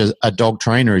so much a dog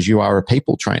trainer as you are a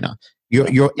people trainer.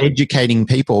 You're educating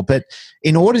people, but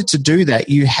in order to do that,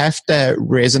 you have to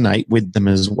resonate with them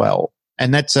as well.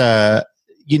 And that's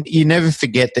you never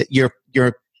forget that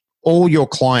all your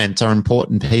clients are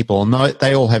important people, and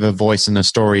they all have a voice and a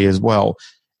story as well.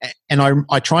 And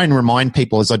I try and remind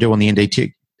people, as I do on the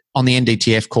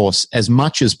NDTF course, as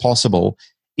much as possible,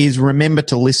 is remember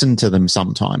to listen to them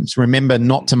sometimes. Remember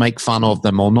not to make fun of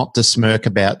them or not to smirk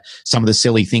about some of the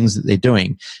silly things that they're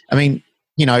doing. I mean,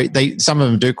 you know, some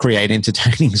of them do create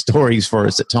entertaining stories for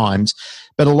us at times,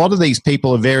 but a lot of these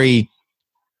people are very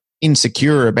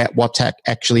insecure about what's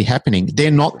actually happening.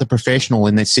 They're not the professional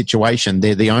in this situation.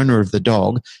 They're the owner of the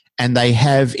dog, and they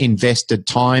have invested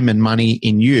time and money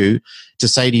in you to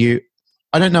say to you,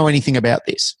 I don't know anything about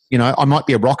this. You know, I might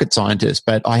be a rocket scientist,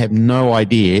 but I have no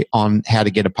idea on how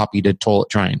to get a puppy to toilet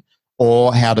train,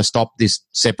 or how to stop this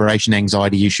separation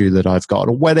anxiety issue that I've got,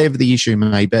 or whatever the issue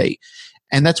may be.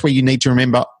 And that's where you need to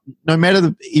remember, no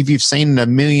matter if you've seen it a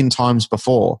million times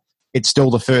before, it's still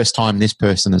the first time this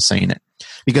person has seen it.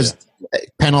 Because,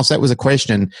 Panos, that was a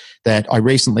question that I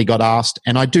recently got asked,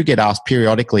 and I do get asked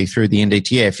periodically through the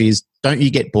NDTF, is, don't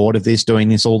you get bored of doing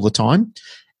this all the time?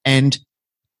 And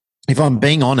if I'm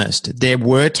being honest, there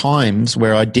were times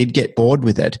where I did get bored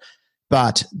with it,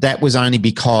 but that was only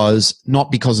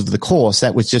not because of the course,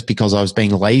 that was just because I was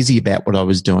being lazy about what I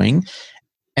was doing.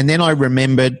 And then I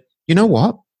remembered, you know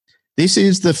what? This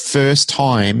is the first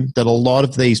time that a lot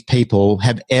of these people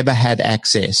have ever had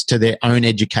access to their own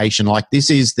education. Like, this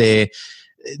is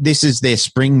their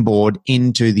springboard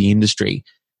into the industry.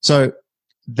 So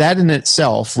that in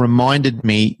itself reminded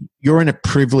me, you're in a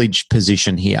privileged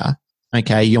position here.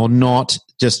 Okay. You're not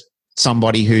just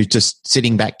somebody who's just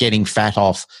sitting back getting fat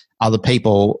off other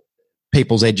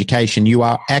people's education. You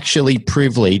are actually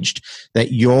privileged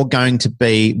that you're going to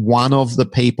be one of the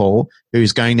people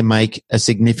who's going to make a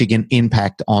significant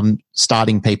impact on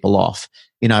starting people off,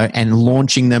 you know, and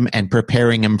launching them and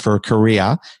preparing them for a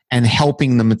career and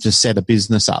helping them to set a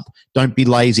business up. Don't be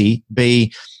lazy,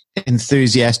 be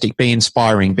enthusiastic, be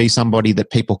inspiring, be somebody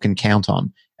that people can count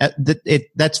on.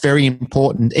 That's very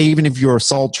important. Even if you're a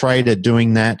sole trader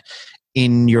doing that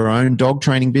in your own dog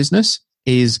training business,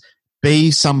 is be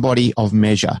somebody of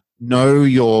measure. Know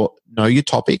your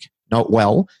topic, know it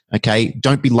well. Okay.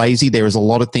 Don't be lazy. There is a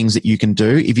lot of things that you can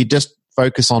do. If you just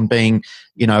focus on being,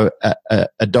 you know,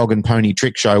 a dog and pony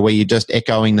trick show where you're just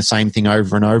echoing the same thing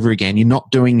over and over again, you're not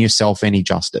doing yourself any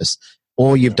justice.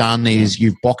 All you've done is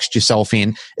you've boxed yourself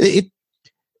in.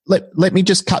 let me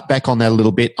just cut back on that a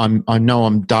little bit. I know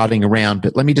I'm darting around,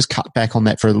 but let me just cut back on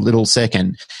that for a little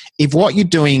second. If what you're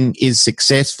doing is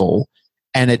successful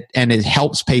and it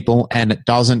helps people and it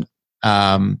doesn't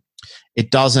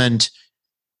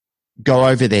go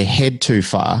over their head too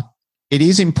far, it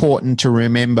is important to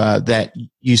remember that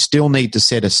you still need to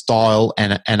set a style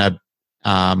and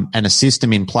a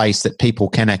system in place that people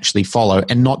can actually follow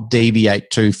and not deviate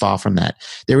too far from that.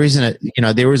 There is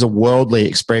a worldly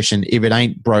expression: if it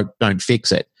ain't broke, don't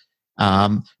fix it.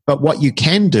 But what you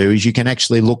can do is you can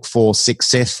actually look for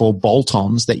successful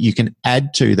bolt-ons that you can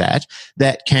add to that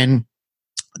can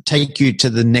take you to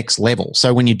the next level.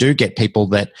 So when you do get people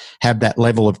that have that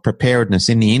level of preparedness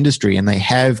in the industry and they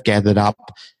have gathered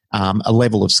up a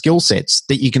level of skill sets,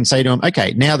 that you can say to them,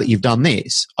 okay, now that you've done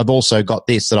this, I've also got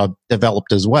this that I've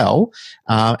developed as well.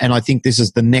 And I think this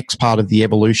is the next part of the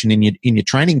evolution in your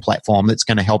training platform that's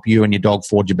going to help you and your dog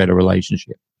forge a better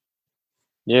relationship.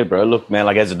 Yeah, bro. Look, man,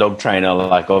 like as a dog trainer,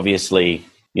 like obviously,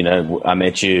 I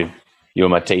met you, you were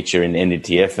my teacher in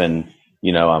NDTF, and,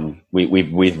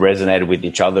 we've resonated with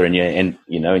each other, and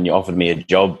you offered me a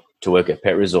job to work at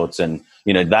pet resorts. And,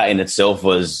 that in itself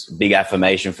was big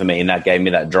affirmation for me. And that gave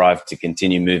me that drive to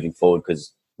continue moving forward,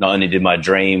 because not only did my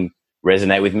dream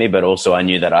resonate with me, but also I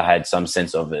knew that I had some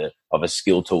sense of a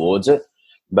skill towards it.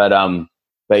 But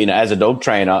as a dog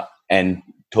trainer, and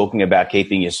talking about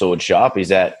keeping your sword sharp, is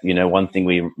that, one thing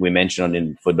we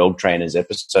mentioned for dog trainers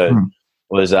episode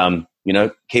was,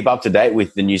 keep up to date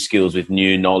with the new skills, with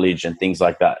new knowledge and things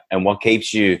like that. And what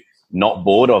keeps you not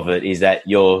bored of it is that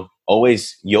you're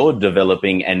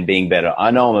developing and being better.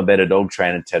 I know I'm a better dog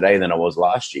trainer today than I was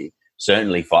last year,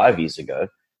 certainly 5 years ago,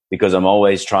 because I'm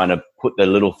always trying to put the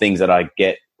little things that I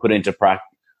get put into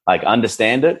practice, like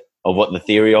understand it, of what the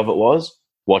theory of it was,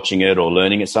 watching it or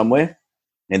learning it somewhere,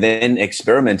 and then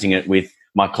experimenting it with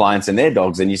my clients and their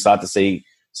dogs. And you start to see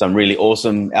some really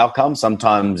awesome outcomes.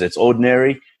 Sometimes it's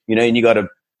ordinary, and you got to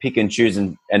pick and choose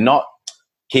and not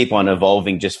keep on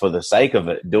evolving just for the sake of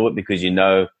it. Do it because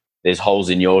there's holes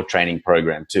in your training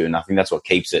program too. And I think that's what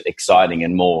keeps it exciting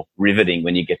and more riveting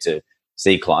when you get to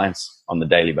see clients on the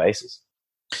daily basis.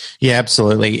 Yeah,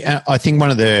 absolutely. I think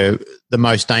one of the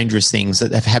most dangerous things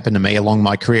that have happened to me along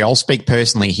my career, I'll speak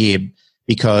personally here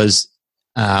because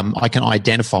I can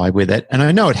identify with it. And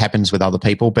I know it happens with other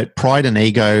people, but pride and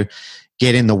ego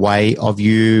get in the way of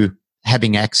you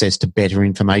having access to better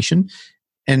information.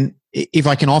 And if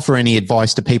I can offer any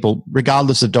advice to people,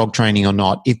 regardless of dog training or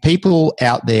not, if people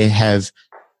out there have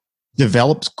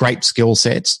developed great skill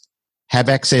sets, have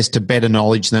access to better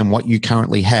knowledge than what you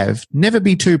currently have, never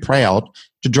be too proud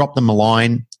to drop them a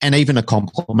line and even a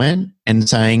compliment and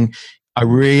saying, I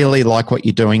really like what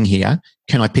you're doing here.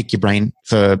 Can I pick your brain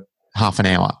for half an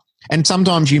hour? And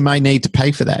sometimes you may need to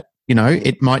pay for that.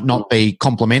 It might not be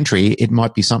complimentary. It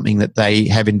might be something that they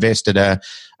have invested a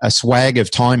swag of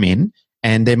time in,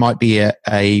 and there might be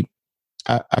a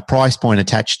price point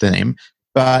attached to them.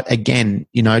 But again,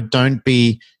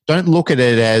 don't look at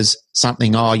it as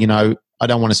something, I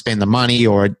don't want to spend the money,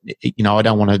 or, I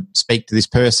don't want to speak to this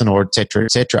person, or et cetera,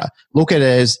 et cetera. Look at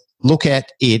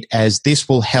it as this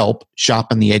will help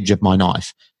sharpen the edge of my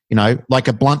knife. Like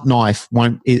a blunt knife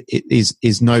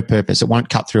is no purpose. It won't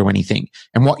cut through anything.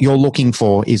 And what you're looking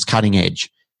for is cutting edge.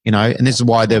 And this is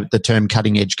why the term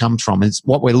cutting edge comes from. It's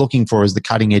what we're looking for is the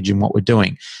cutting edge in what we're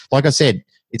doing. Like I said,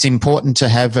 it's important to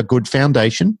have a good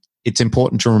foundation. It's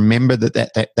important to remember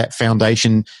that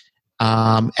foundation,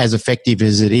 as effective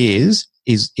as it is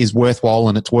worthwhile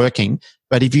and it's working.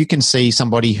 But if you can see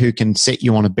somebody who can set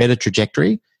you on a better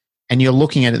trajectory, and you're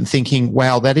looking at it and thinking,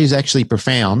 wow, that is actually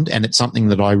profound, and it's something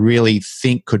that I really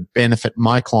think could benefit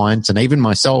my clients and even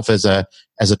myself as a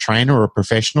trainer or a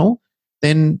professional,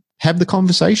 then have the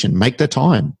conversation, make the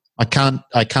time. I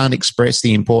can't express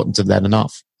the importance of that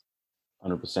enough.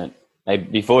 100%. Hey,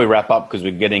 before we wrap up, because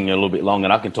we're getting a little bit long,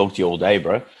 and I can talk to you all day,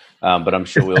 bro, but I'm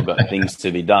sure we all got things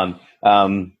to be done.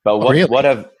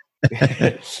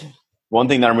 One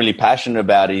thing that I'm really passionate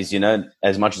about is,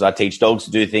 as much as I teach dogs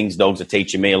to do things, dogs are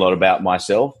teaching me a lot about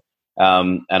myself.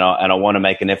 And I want to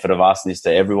make an effort of asking this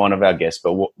to every one of our guests.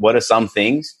 But what are some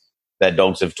things that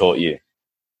dogs have taught you?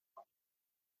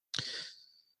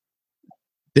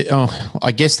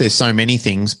 I guess there's so many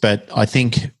things, but I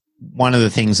think one of the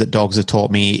things that dogs have taught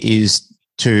me is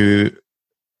to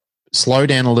slow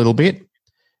down a little bit,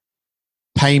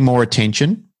 pay more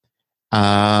attention.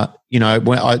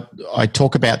 When I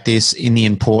talk about this in the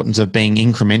importance of being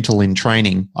incremental in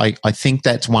training, I think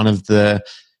that's one of the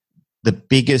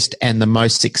biggest and the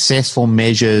most successful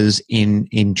measures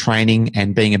in training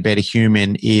and being a better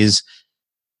human is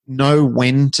know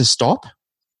when to stop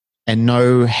and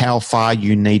know how far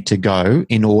you need to go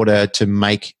in order to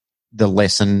make the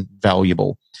lesson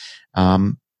valuable.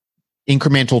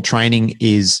 Incremental training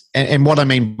is, and what I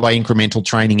mean by incremental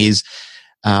training is,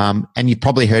 and you've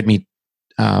probably heard me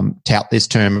tout this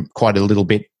term quite a little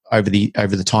bit over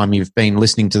the time you've been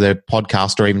listening to the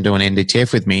podcast or even doing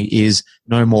NDTF with me, is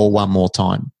no more, one more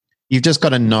time. You've just got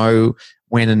to know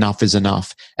when enough is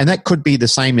enough. And that could be the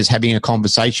same as having a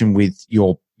conversation with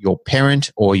your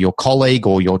parent or your colleague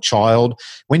or your child.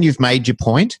 When you've made your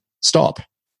point, stop.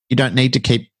 You don't need to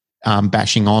keep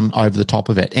bashing on over the top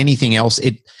of it. Anything else,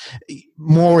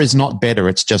 more is not better.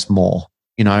 It's just more,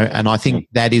 you know, and I think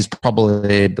that is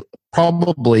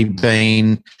probably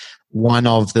been one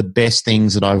of the best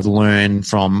things that I've learned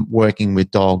from working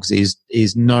with dogs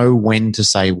is know when to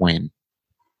say when.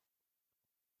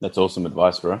 That's awesome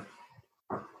advice, bro.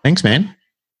 Thanks, man.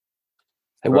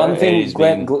 Hey, one thing,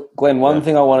 Glenn, one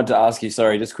thing I wanted to ask you,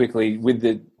 sorry, just quickly, with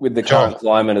the current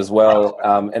climate as well,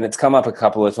 and it's come up a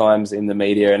couple of times in the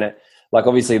media, and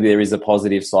obviously there is a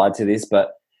positive side to this,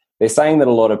 but they're saying that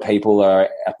a lot of people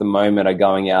at the moment are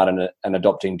going out and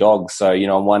adopting dogs. So, you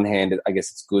know, on one hand, I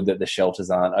guess it's good that the shelters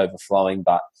aren't overflowing,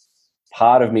 but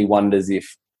part of me wonders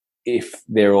if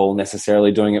they're all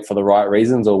necessarily doing it for the right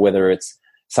reasons, or whether it's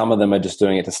some of them are just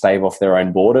doing it to stave off their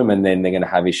own boredom, and then they're going to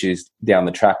have issues down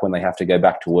the track when they have to go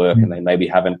back to work, and they maybe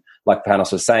haven't, like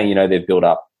Panos was saying, you know, they've built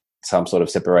up some sort of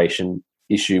separation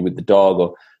issue with the dog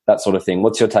or that sort of thing.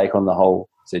 What's your take on the whole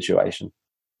situation?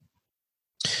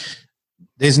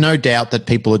 There's no doubt that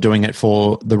people are doing it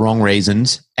for the wrong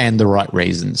reasons and the right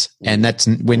reasons, and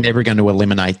we're never going to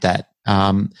eliminate that.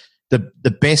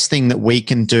 The best thing that we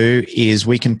can do is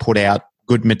we can put out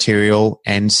good material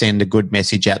and send a good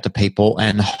message out to people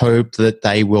and hope that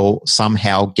they will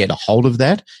somehow get a hold of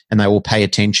that and they will pay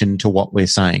attention to what we're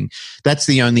saying. That's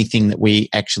the only thing that we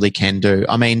actually can do.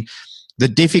 I mean, the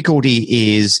difficulty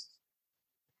is,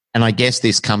 and I guess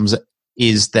this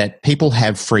is that people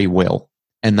have free will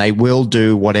and they will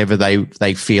do whatever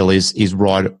they feel is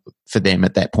right for them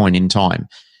at that point in time.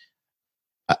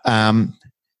 And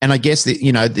I guess that,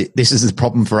 you know, this is the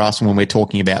problem for us when we're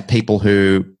talking about people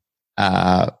who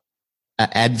are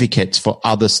advocates for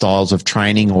other styles of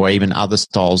training or even other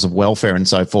styles of welfare and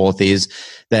so forth, is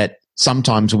that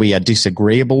sometimes we are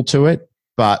disagreeable to it,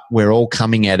 but we're all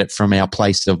coming at it from our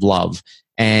place of love.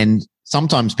 And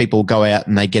sometimes people go out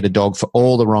and they get a dog for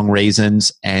all the wrong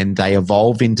reasons and they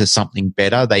evolve into something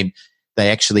better. They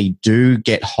actually do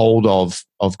get hold of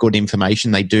good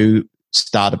information. They do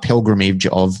start a pilgrimage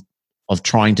of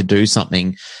trying to do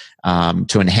something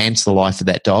to enhance the life of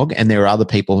that dog. And there are other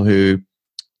people who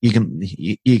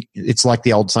it's like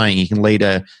the old saying, you can lead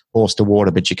a horse to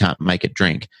water, but you can't make it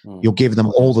drink. You'll give them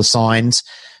all the signs.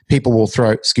 People will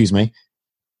throw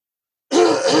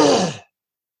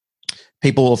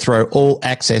all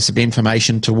access of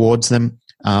information towards them,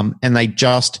 and they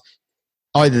just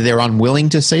either they're unwilling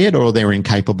to see it or they're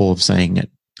incapable of seeing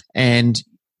it. And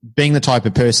being the type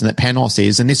of person that Panos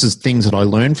is, and this is things that I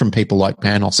learned from people like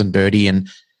Panos and Bertie and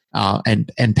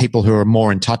people who are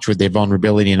more in touch with their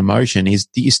vulnerability and emotion, is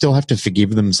that you still have to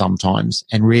forgive them sometimes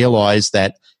and realize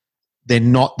that they're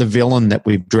not the villain that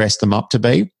we've dressed them up to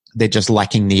be. They're just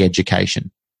lacking the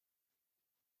education.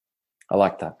 I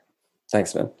like that.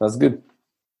 Thanks, man. That's good.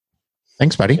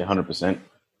 Thanks, buddy. 100%.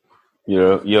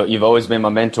 You've always been my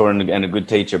mentor and a good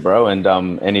teacher, bro. And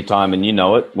anytime, and you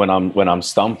know it, when I'm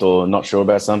stumped or not sure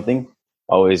about something,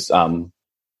 I always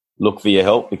look for your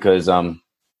help because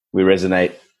we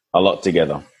resonate a lot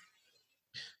together.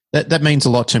 That means a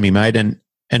lot to me, mate. And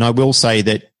I will say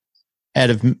that out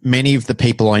of many of the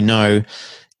people I know,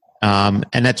 and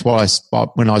that's why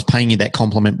when I was paying you that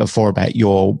compliment before about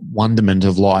your wonderment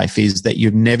of life, is that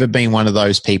you've never been one of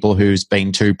those people who's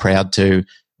been too proud to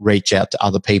reach out to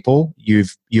other people.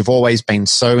 You've always been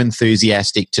so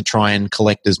enthusiastic to try and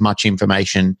collect as much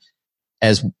information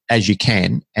as you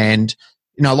can. And,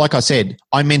 you know, like I said,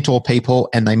 I mentor people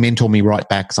and they mentor me right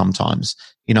back sometimes.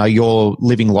 You know, your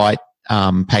Living Light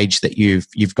page that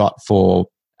you've got for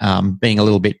being a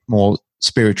little bit more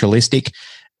spiritualistic,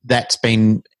 that's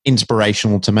been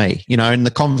inspirational to me. You know, in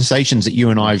the conversations that you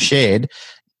and I have shared,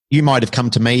 you might have come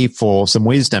to me for some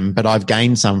wisdom, but I've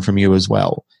gained some from you as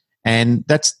well. And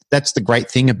that's the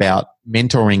great thing about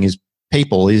mentoring is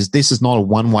people, is this is not a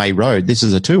one-way road. This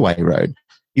is a two-way road.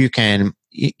 You can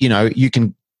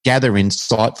gather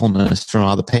insightfulness from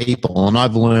other people. And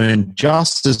I've learned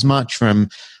just as much from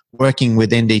working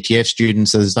with NDTF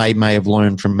students as they may have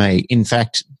learned from me. In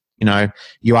fact, you know,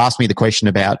 you asked me the question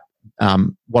about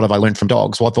what have I learned from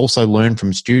dogs? Well, I've also learned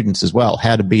from students as well,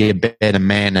 how to be a better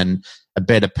man and a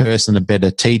better person, a better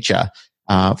teacher.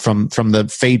 from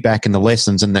the feedback and the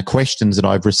lessons and the questions that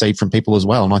I've received from people as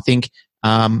well. And I think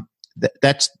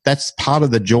that's part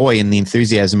of the joy and the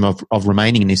enthusiasm of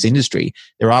remaining in this industry.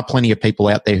 There are plenty of people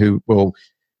out there who will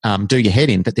do your head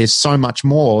in, but there's so much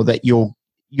more that you'll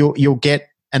get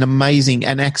an amazing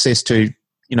and access to,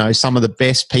 some of the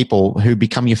best people who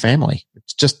become your family.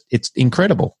 It's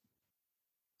incredible.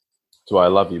 That's why I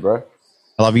love you, bro.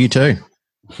 I love you too.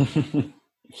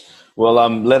 Well,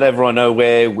 let everyone know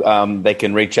where they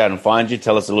can reach out and find you.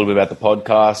 Tell us a little bit about the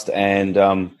podcast and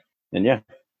yeah.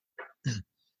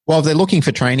 Well, if they're looking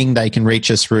for training, they can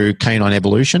reach us through Canine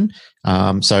Evolution.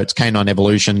 So it's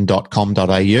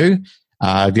canineevolution.com.au.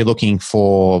 If you're looking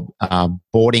for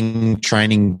boarding,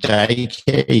 training,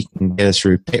 daycare, you can get us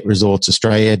through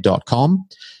petresortsaustralia.com.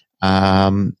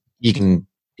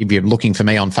 If you're looking for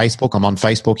me on Facebook, I'm on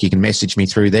Facebook. You can message me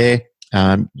through there.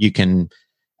 You can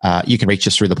reach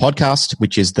us through the podcast,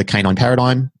 which is the Canine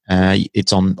Paradigm.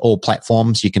 It's on all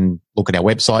platforms. You can look at our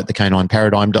website,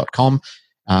 thecanineparadigm.com.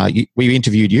 We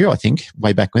interviewed you, I think,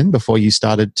 way back when, before you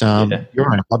started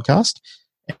your own podcast.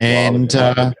 And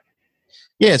so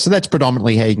that's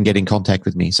predominantly how you can get in contact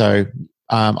with me. So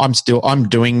I'm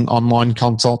doing online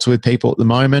consults with people at the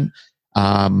moment.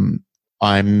 I'm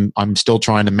still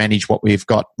trying to manage what we've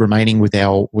got remaining with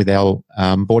our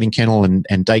boarding kennel and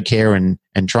daycare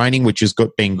and training, which has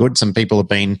been good. Some people have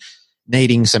been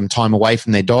needing some time away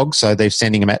from their dogs, so they're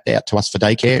sending them out to us for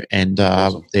daycare. And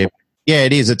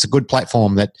it is. It's a good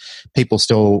platform that people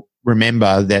still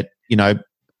remember that,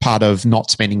 part of not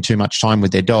spending too much time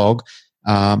with their dog.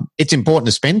 It's important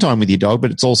to spend time with your dog, but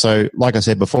it's also, like I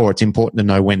said before, it's important to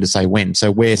know when to say when.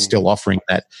 So we're still offering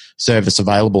that service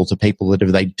available to people that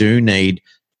if they do need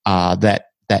that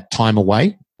time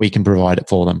away, we can provide it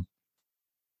for them.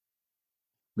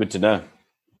 Good to know.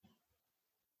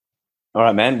 All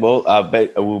right, man. Well,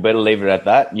 we'll better leave it at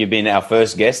that. You've been our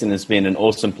first guest, and it's been an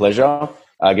awesome pleasure.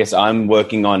 I guess I'm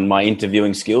working on my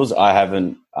interviewing skills.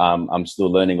 I'm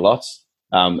still learning lots.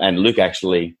 And Luke,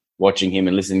 actually, watching him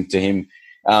and listening to him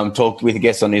talk with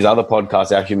guests on his other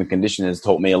podcast, Our Human Condition, has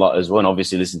taught me a lot as well, and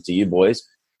obviously listen to you boys.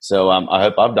 So I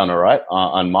hope I've done all right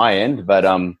on my end, but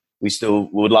we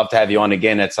would love to have you on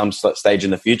again at some stage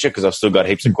in the future, because I've still got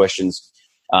heaps of questions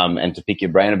and to pick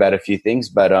your brain about a few things.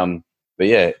 But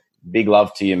yeah, big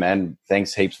love to you, man.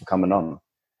 Thanks heaps for coming on.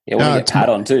 Yeah, we'll get Pat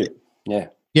on too. Yeah.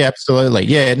 Yeah, absolutely.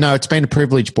 Yeah, no, it's been a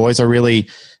privilege, boys. I really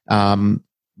I'm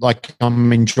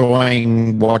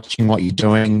enjoying watching what you're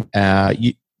doing.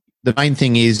 The main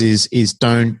thing is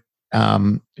don't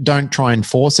try and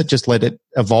force it. Just let it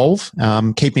evolve.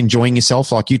 Keep enjoying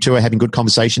yourself. Like you two are having good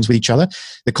conversations with each other.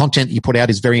 The content that you put out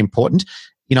is very important.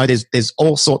 There's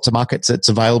all sorts of markets that's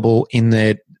available in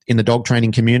the dog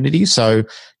training community. So,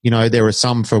 there are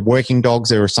some for working dogs.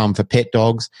 There are some for pet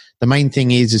dogs. The main thing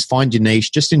is find your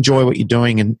niche. Just enjoy what you're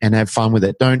doing and have fun with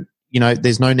it.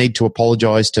 There's no need to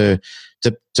apologize to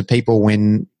people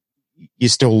when you're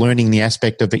still learning the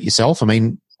aspect of it yourself. I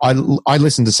mean, I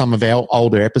listened to some of our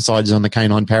older episodes on the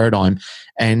Canine Paradigm,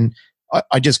 and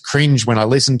I just cringe when I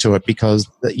listen to it, because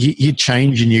you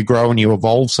change and you grow and you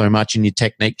evolve so much, and your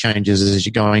technique changes as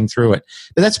you're going through it.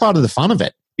 But that's part of the fun of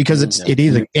it, because it's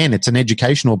an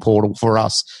educational portal for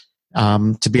us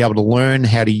to be able to learn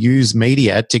how to use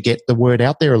media to get the word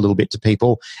out there a little bit to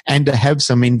people, and to have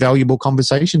some invaluable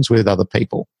conversations with other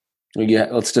people. Yeah,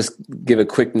 let's just give a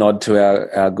quick nod to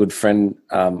our good friend,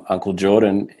 Uncle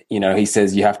Jordan. He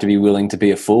says you have to be willing to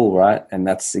be a fool, right? And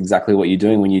that's exactly what you're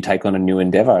doing when you take on a new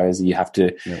endeavor. Is you have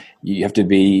to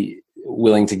be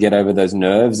willing to get over those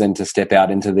nerves and to step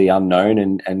out into the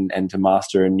unknown and to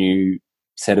master a new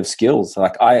set of skills.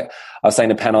 Like I was saying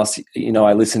to Panos,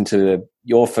 I listened to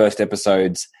your first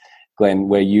episodes, Glenn,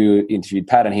 where you interviewed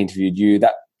Pat and he interviewed you.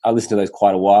 That I listened to those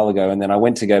quite a while ago, and then I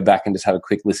went to go back and just have a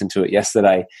quick listen to it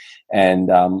yesterday,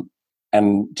 and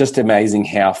just amazing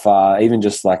how far, even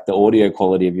just like the audio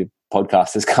quality of your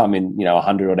podcast has come in,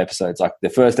 100 odd episodes. Like the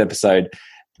first episode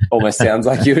almost sounds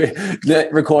like you're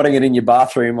recording it in your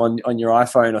bathroom on your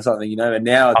iPhone or something, and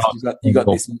now you've got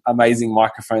this amazing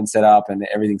microphone set up, and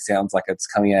everything sounds like it's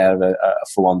coming out of a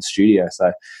full-on studio.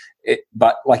 So,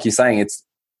 but like you're saying, it's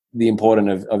the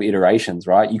importance of iterations,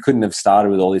 right? You couldn't have started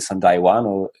with all this on day one,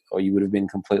 or you would have been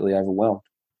completely overwhelmed.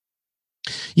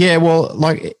 Yeah, well,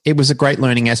 like it was a great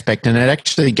learning aspect, and it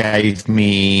actually gave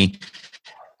me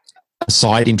a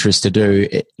side interest to do.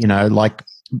 Like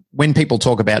when people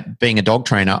talk about being a dog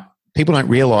trainer, people don't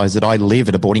realize that I live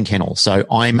at a boarding kennel, so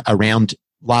I'm around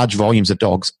large volumes of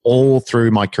dogs all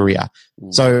through my career.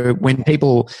 So when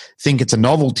people think it's a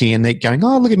novelty and they're going,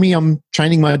 oh, look at me, I'm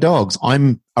training my dogs,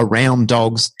 I'm around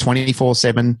dogs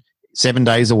 24/7 7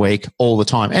 days a week, all the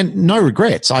time, and no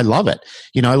regrets. I love it.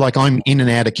 You know, like I'm in and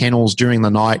out of kennels during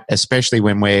the night, especially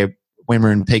when we're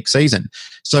in peak season.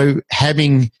 So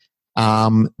having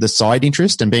the side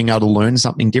interest and being able to learn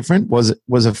something different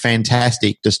was a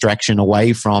fantastic distraction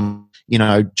away from, you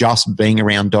know, just being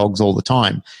around dogs all the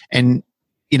time. And,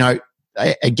 you know,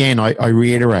 again, I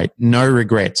reiterate, no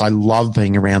regrets. I love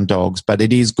being around dogs, but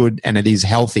it is good and it is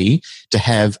healthy to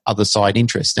have other side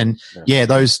interests. And yeah,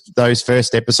 those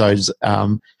first episodes,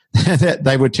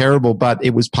 they were terrible, but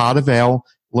it was part of our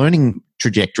learning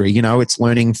trajectory. You know, it's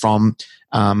learning from,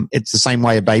 it's the same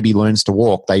way a baby learns to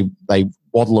walk. They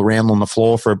waddle around on the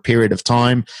floor for a period of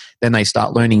time, then they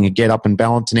start learning to get up and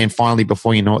balance, and then finally,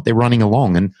 before you know it, they're running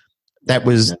along. And that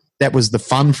was the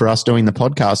fun for us doing the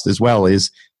podcast as well.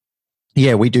 Is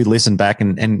we do listen back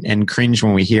and cringe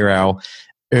when we hear our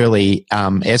early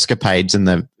escapades and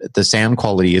the sound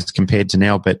quality as compared to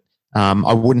now. But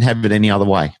I wouldn't have it any other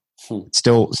way.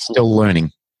 Still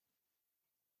learning.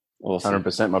 Awesome.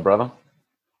 100%, my brother.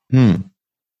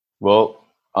 Well,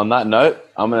 on that note,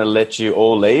 I'm going to let you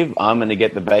all leave. I'm going to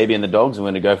get the baby and the dogs. I'm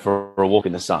going to go for a walk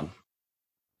in the sun.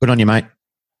 Good on you, mate.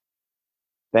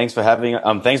 Thanks for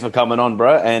thanks for coming on,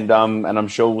 bro. And I'm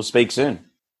sure we'll speak soon.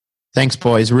 Thanks,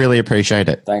 boys. Really appreciate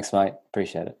it. Thanks, mate.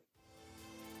 Appreciate it.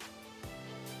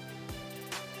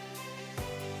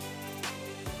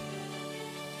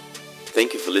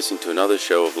 Thank you for listening to another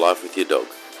show of Life with Your Dog.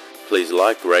 Please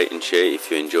like, rate and share if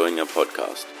you're enjoying our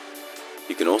podcast.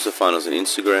 You can also find us on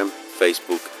Instagram,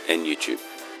 Facebook and YouTube.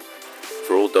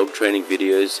 For all dog training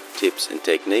videos, tips and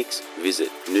techniques, visit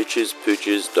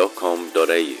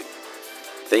noochespooches.com.au.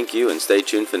 Thank you and stay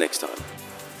tuned for next time.